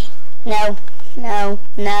 No, no,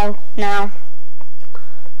 no, no.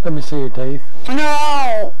 Let me see your teeth.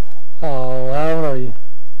 No! Oh, how old are you?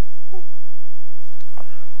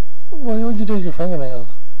 What'd you do to your fingernails?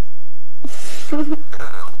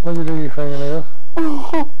 What'd you do to your fingernails?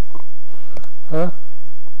 Huh?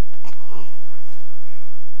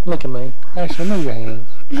 Look at me. Actually, move your hands.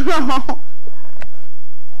 No.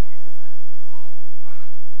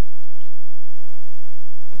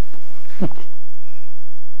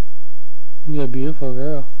 You're a beautiful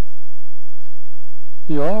girl.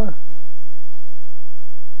 You are.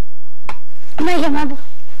 Make it marble.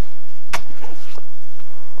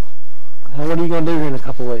 Now what are you going to do here in a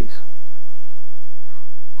couple of weeks?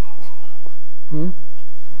 Hmm?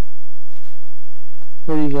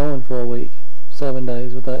 Where are you going for a week? 7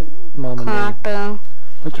 days with that mom and dad?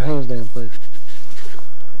 Put your hands down, please.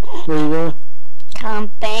 Where are you going?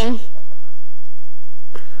 Camping.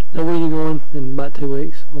 Now where are you going in about 2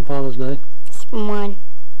 weeks on Father's Day? One.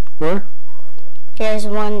 Where? There's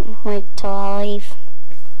 1 week till I leave.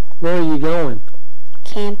 Where are you going?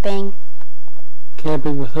 Camping.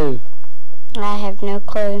 Camping with who? I have no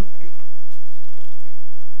clue.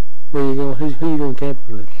 Where are you going? Who are you going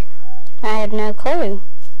camping with? I have no clue.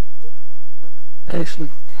 Ashley,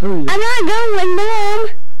 who are you? I'm not going with Mom.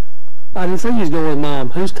 I didn't say you was going with Mom.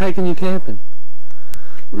 Who's taking you camping?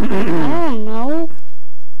 I don't know.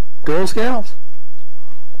 Girl Scouts?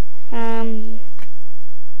 I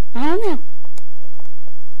don't know.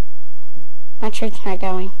 My troop's not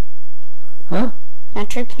going. Huh? My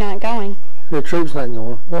troop's not going. Your troop's not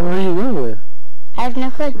going. Well, who are you going with? I have no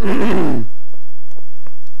clue.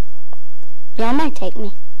 Y'all might take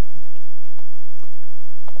me.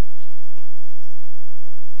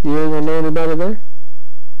 You ain't gonna know anybody there?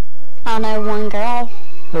 I know one girl.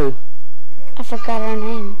 Who? I forgot her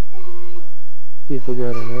name. You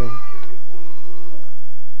forgot her name.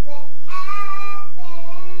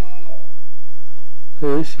 Who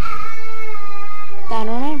is she? I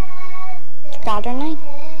don't know. Forgot her name.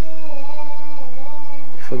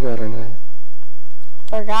 You forgot her name.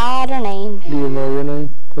 Forgot her name. Do you know your name?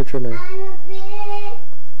 What's your name?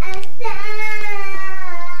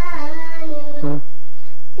 Huh?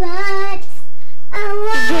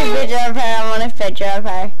 Take a picture of her. I want a picture of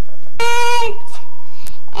her.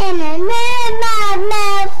 And I made my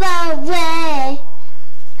mouth away.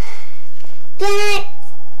 But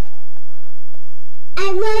I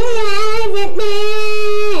want to have it.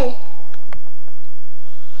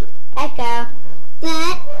 Echo.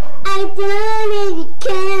 But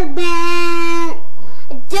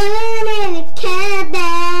even care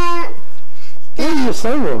about. What are you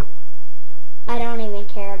singing? I don't even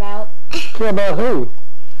care about. Care about who?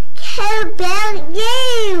 Care about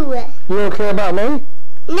you. You don't care about me?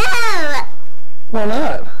 No. Why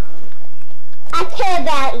not? I care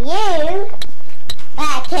about you.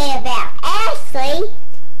 I care about Ashley.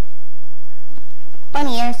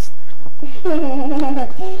 Bunny ears.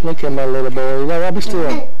 Look at my little boy. No, I'll be still.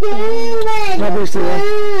 I'll be still.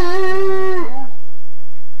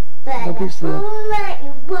 I'll be still.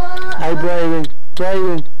 Hey, Brayden.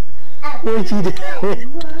 Brayden. What you doing?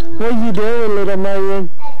 What you doing, little man?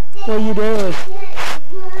 What you doing?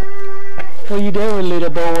 What you doing, little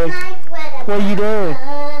boy? What you doing?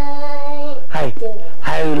 Hey,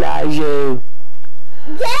 how like you?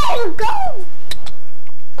 There you go.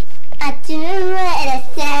 I do what I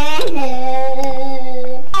said.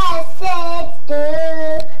 I said do.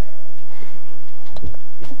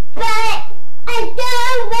 But I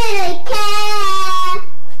don't really care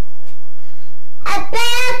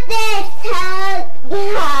about this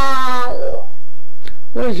whole.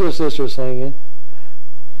 What is your sister singing?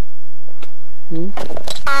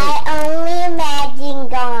 I only imagine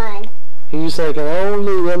gone. You say, I can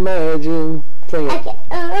only imagine. Sing it. I can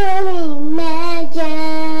only imagine.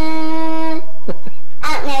 I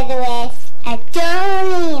don't know the rest. I can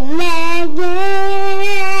only imagine.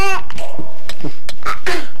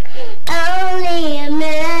 Only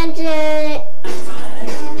imagine.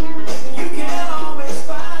 You can always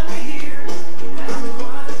find me here. I'm the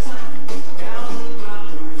right time. Counting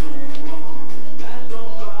flowers on the wall. That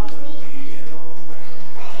don't bother me at all.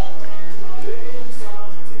 Living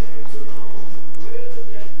solitude alone with a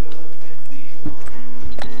deck of 51.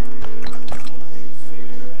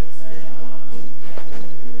 Cigarettes and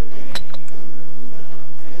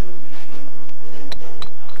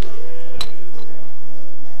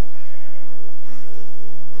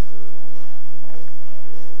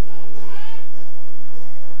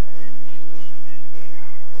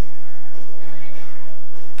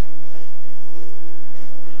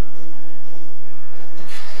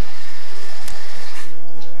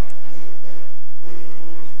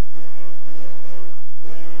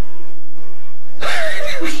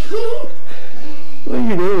What are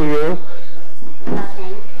you doing, girl?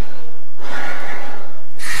 Nothing.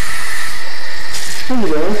 What are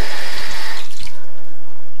you doing?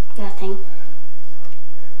 Nothing.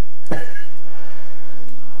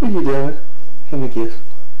 What are you doing? Give me a kiss.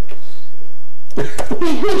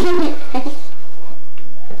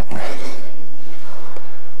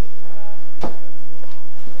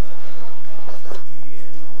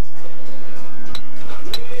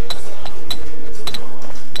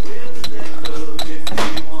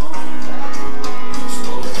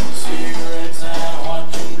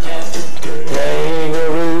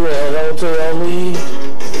 Tell me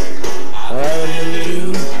I'm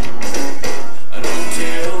you. Don't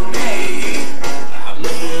tell me I've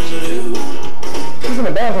nothing to do. She's in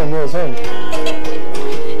the bathroom doing something.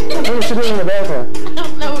 What is she doing in the bathroom? I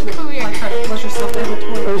don't know. Come here. Flush yourself down the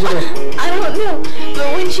toilet. What is she doing? I don't know. But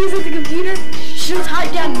when she's at the computer, she'll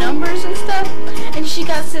type down numbers and stuff. And she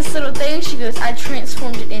got this little thing. She goes, I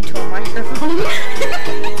transformed it into a microphone.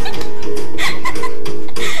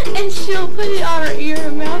 And she'll put it on her ear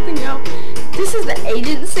and mouth and go, this is the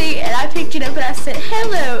agency. And I picked it up and I said,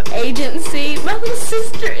 hello, agency. My little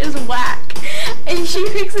sister is whack. And she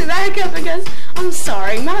picks it back up and goes, I'm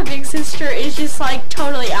sorry, my big sister is just like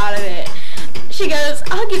totally out of it. She goes,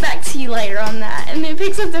 I'll get back to you later on that. And then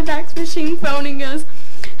picks up the fax machine phone and goes,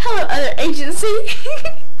 hello, other agency.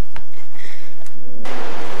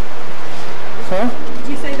 Huh? Did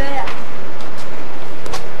you say that?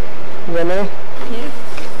 Is that me? Yeah.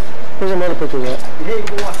 Where's another picture of that? Hey,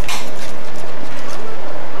 boy.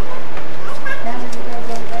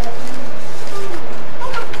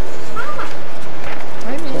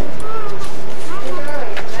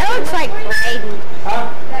 That looks like Brayden. Huh?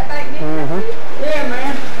 Mm-hmm. Yeah,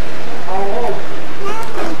 man. Oh.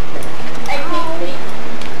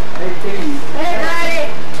 18. Hey, Brayden.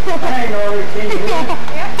 I ain't no 18.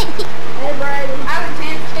 Hey, Brayden. I was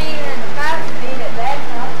 10 speed and 5 speed at that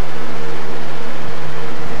time.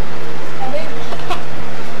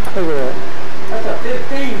 Look at that. That's a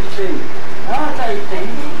 15 speed. Now it's 18.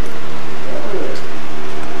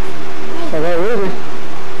 Oh, that Ruby.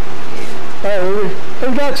 Hey, Ruby. Who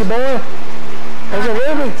got you, boy? Is it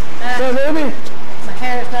Ruby? Is that Ruby? My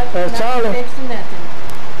hair is not Charlie. fixed to nothing.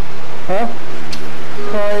 Huh?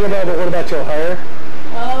 Crying about it. What about your hair?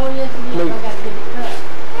 Oh, yes, it is. I got to get it cut.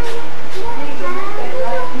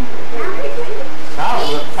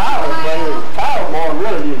 Kyle, boy,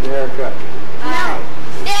 really needs a haircut. No.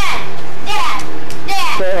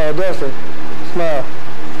 Dad. Justin, smile.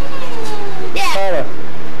 Yeah. Tyler.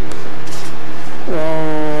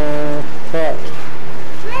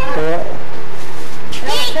 Right.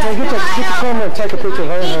 Hey, get the camera and take a picture of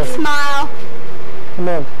her and her. Smile. Come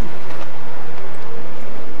on.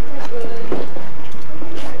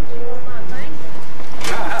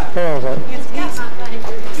 Hold on a second.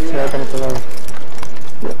 Yeah, come to them.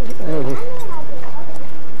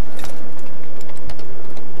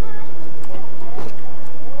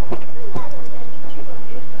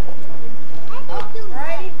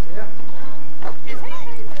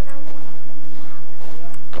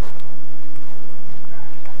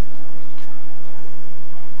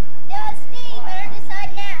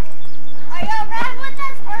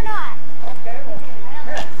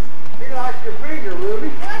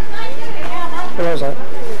 What was that?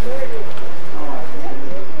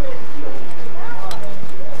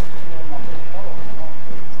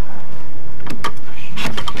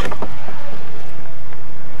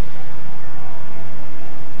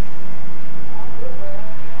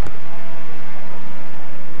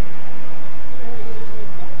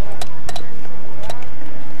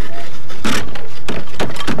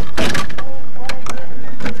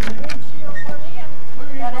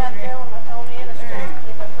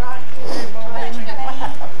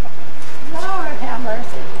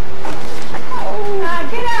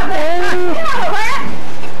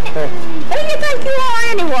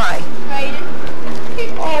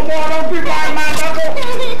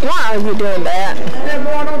 Why are you doing that?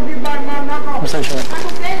 I'm so sorry.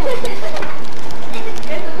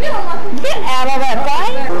 Get out of that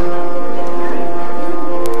thing.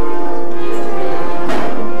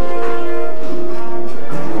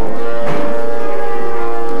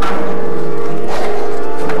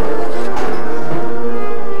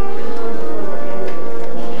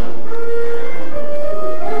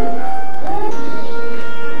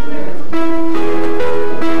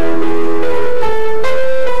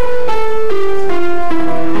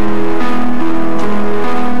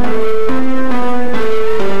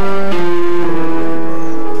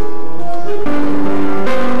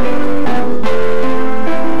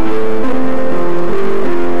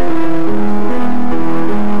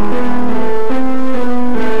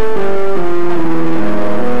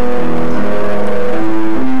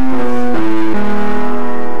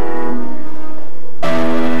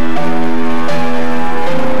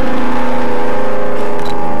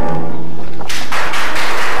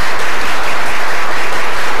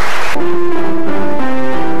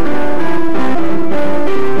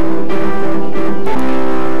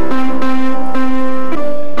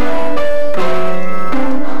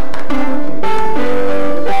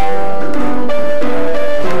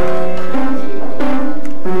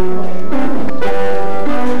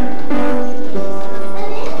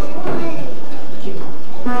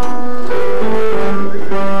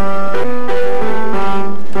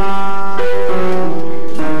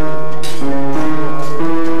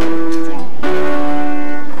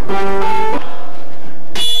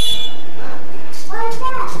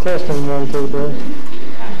 Testing 1, 2, 3.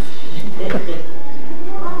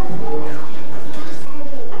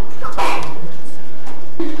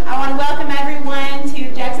 I want to welcome everyone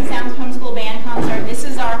to Jackson Sounds Homeschool Band Concert. This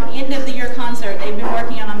is our end of the year concert. They've been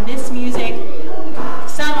working on this music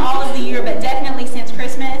some all of the year, but definitely since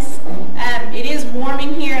Christmas. It is warm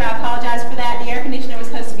in here, and I apologize for that. The air conditioner was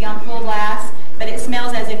supposed to be on full blast, but it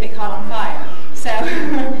smells as if it caught on fire. So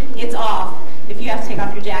it's off. If you have to take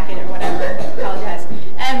off your jacket or whatever, I apologize.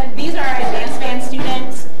 These are our advanced band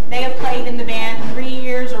students. They have played in the band 3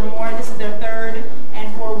 years or more. This is their third,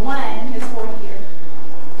 and for one, his fourth year.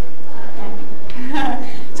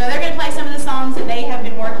 So they're going to play some of the songs that they have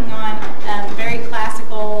been working on, very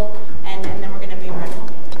classical, and then we're going to move right on.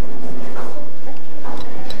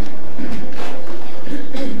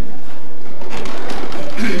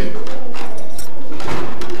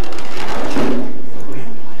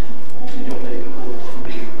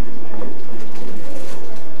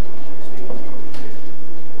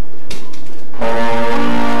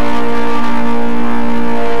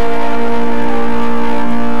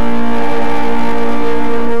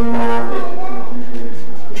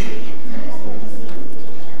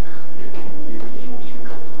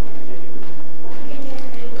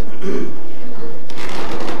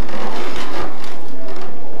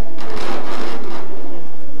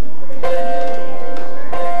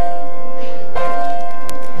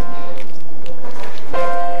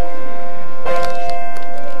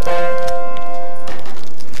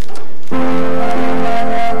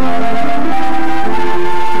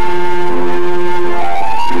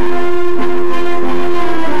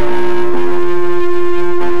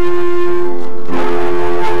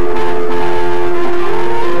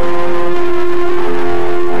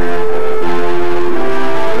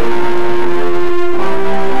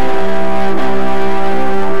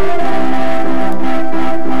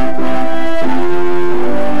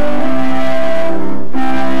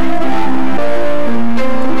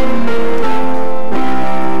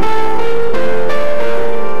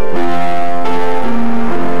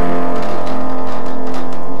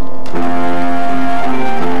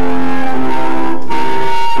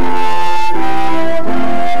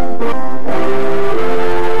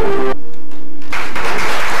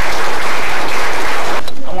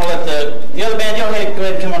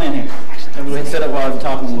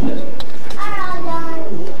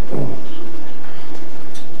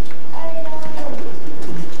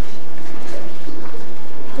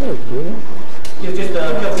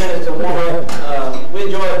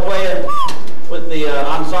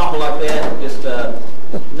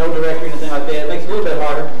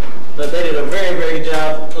 they did a very, very good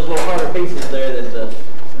job. Those little harder pieces there that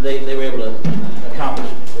they were able to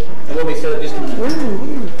accomplish. And we'll be set up just in a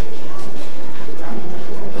minute.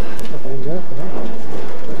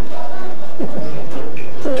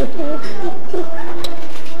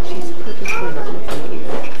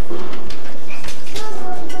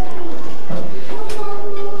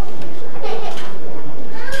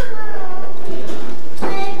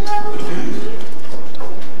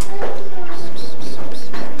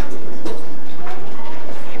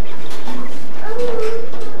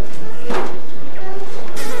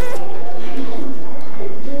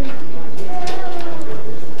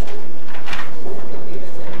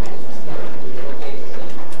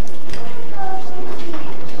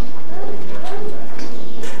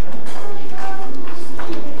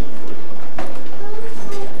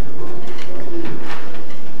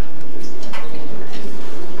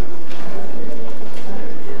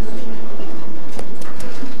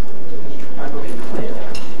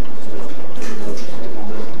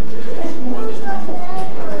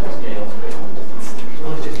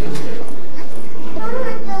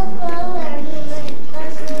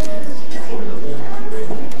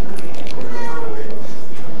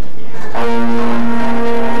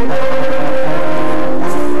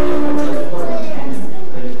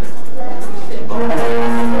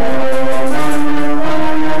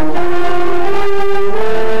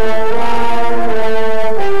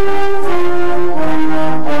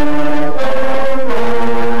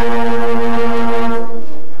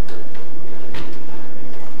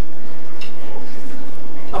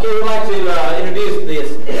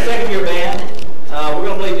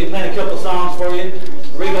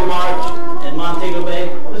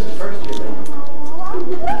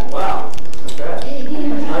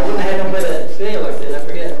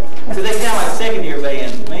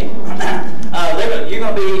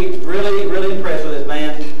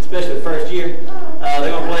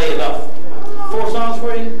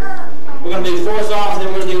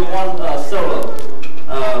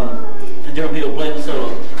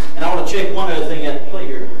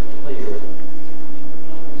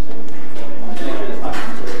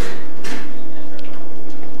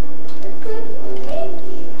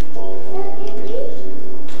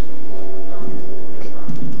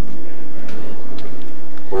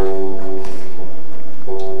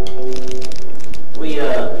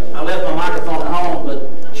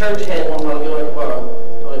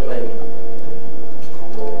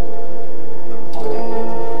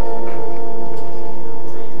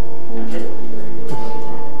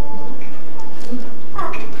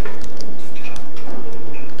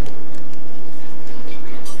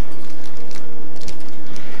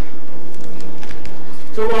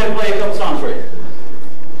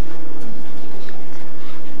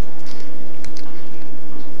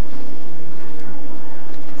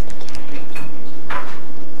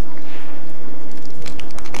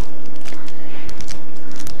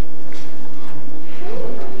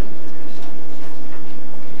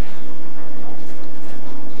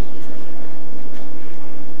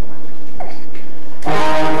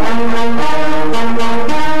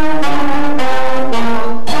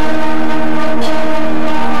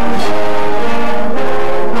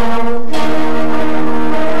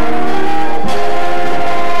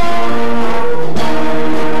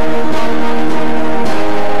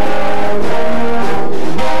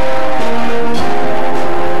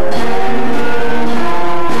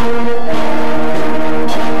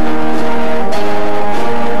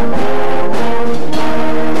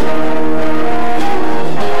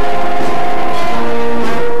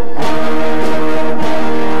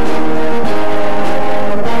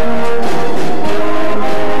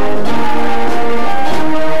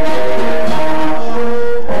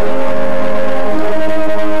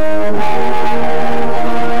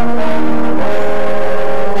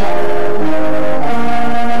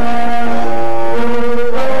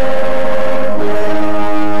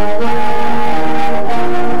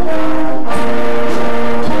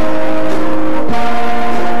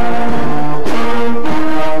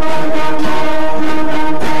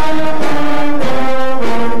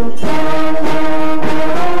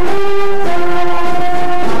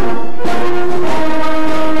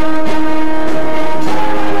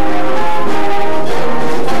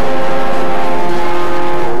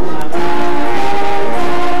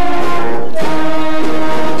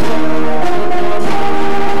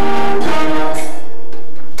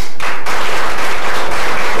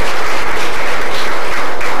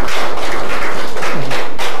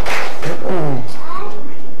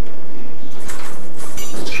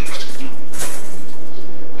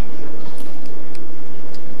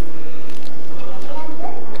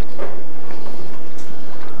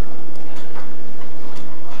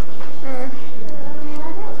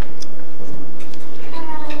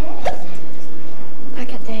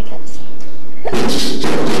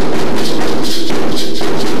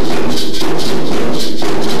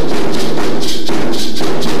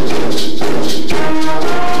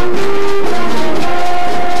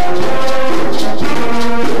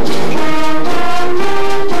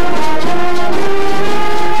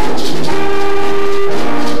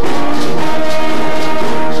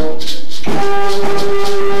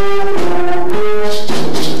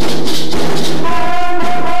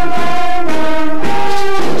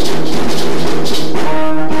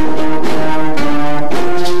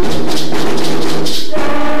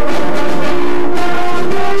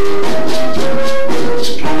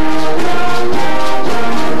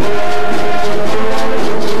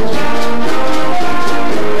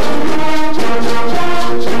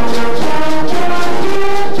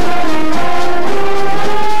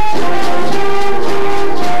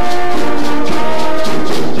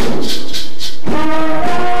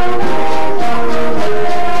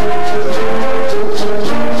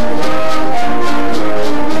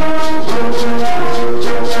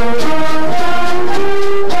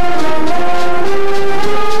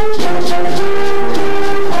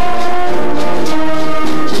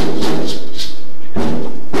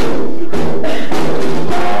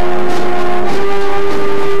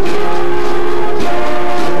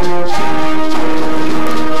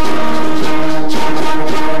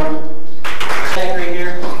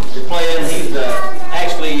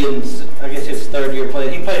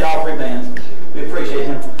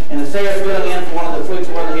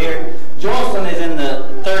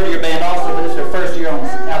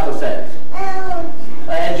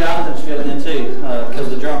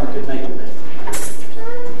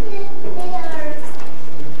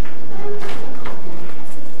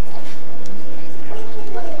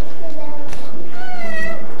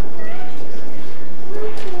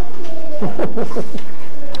 Hello,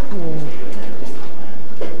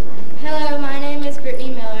 my name is Brittany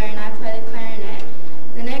Miller and I play the clarinet.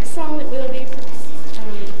 The next song that we'll be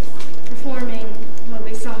performing will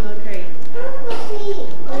be Sawmill Creek.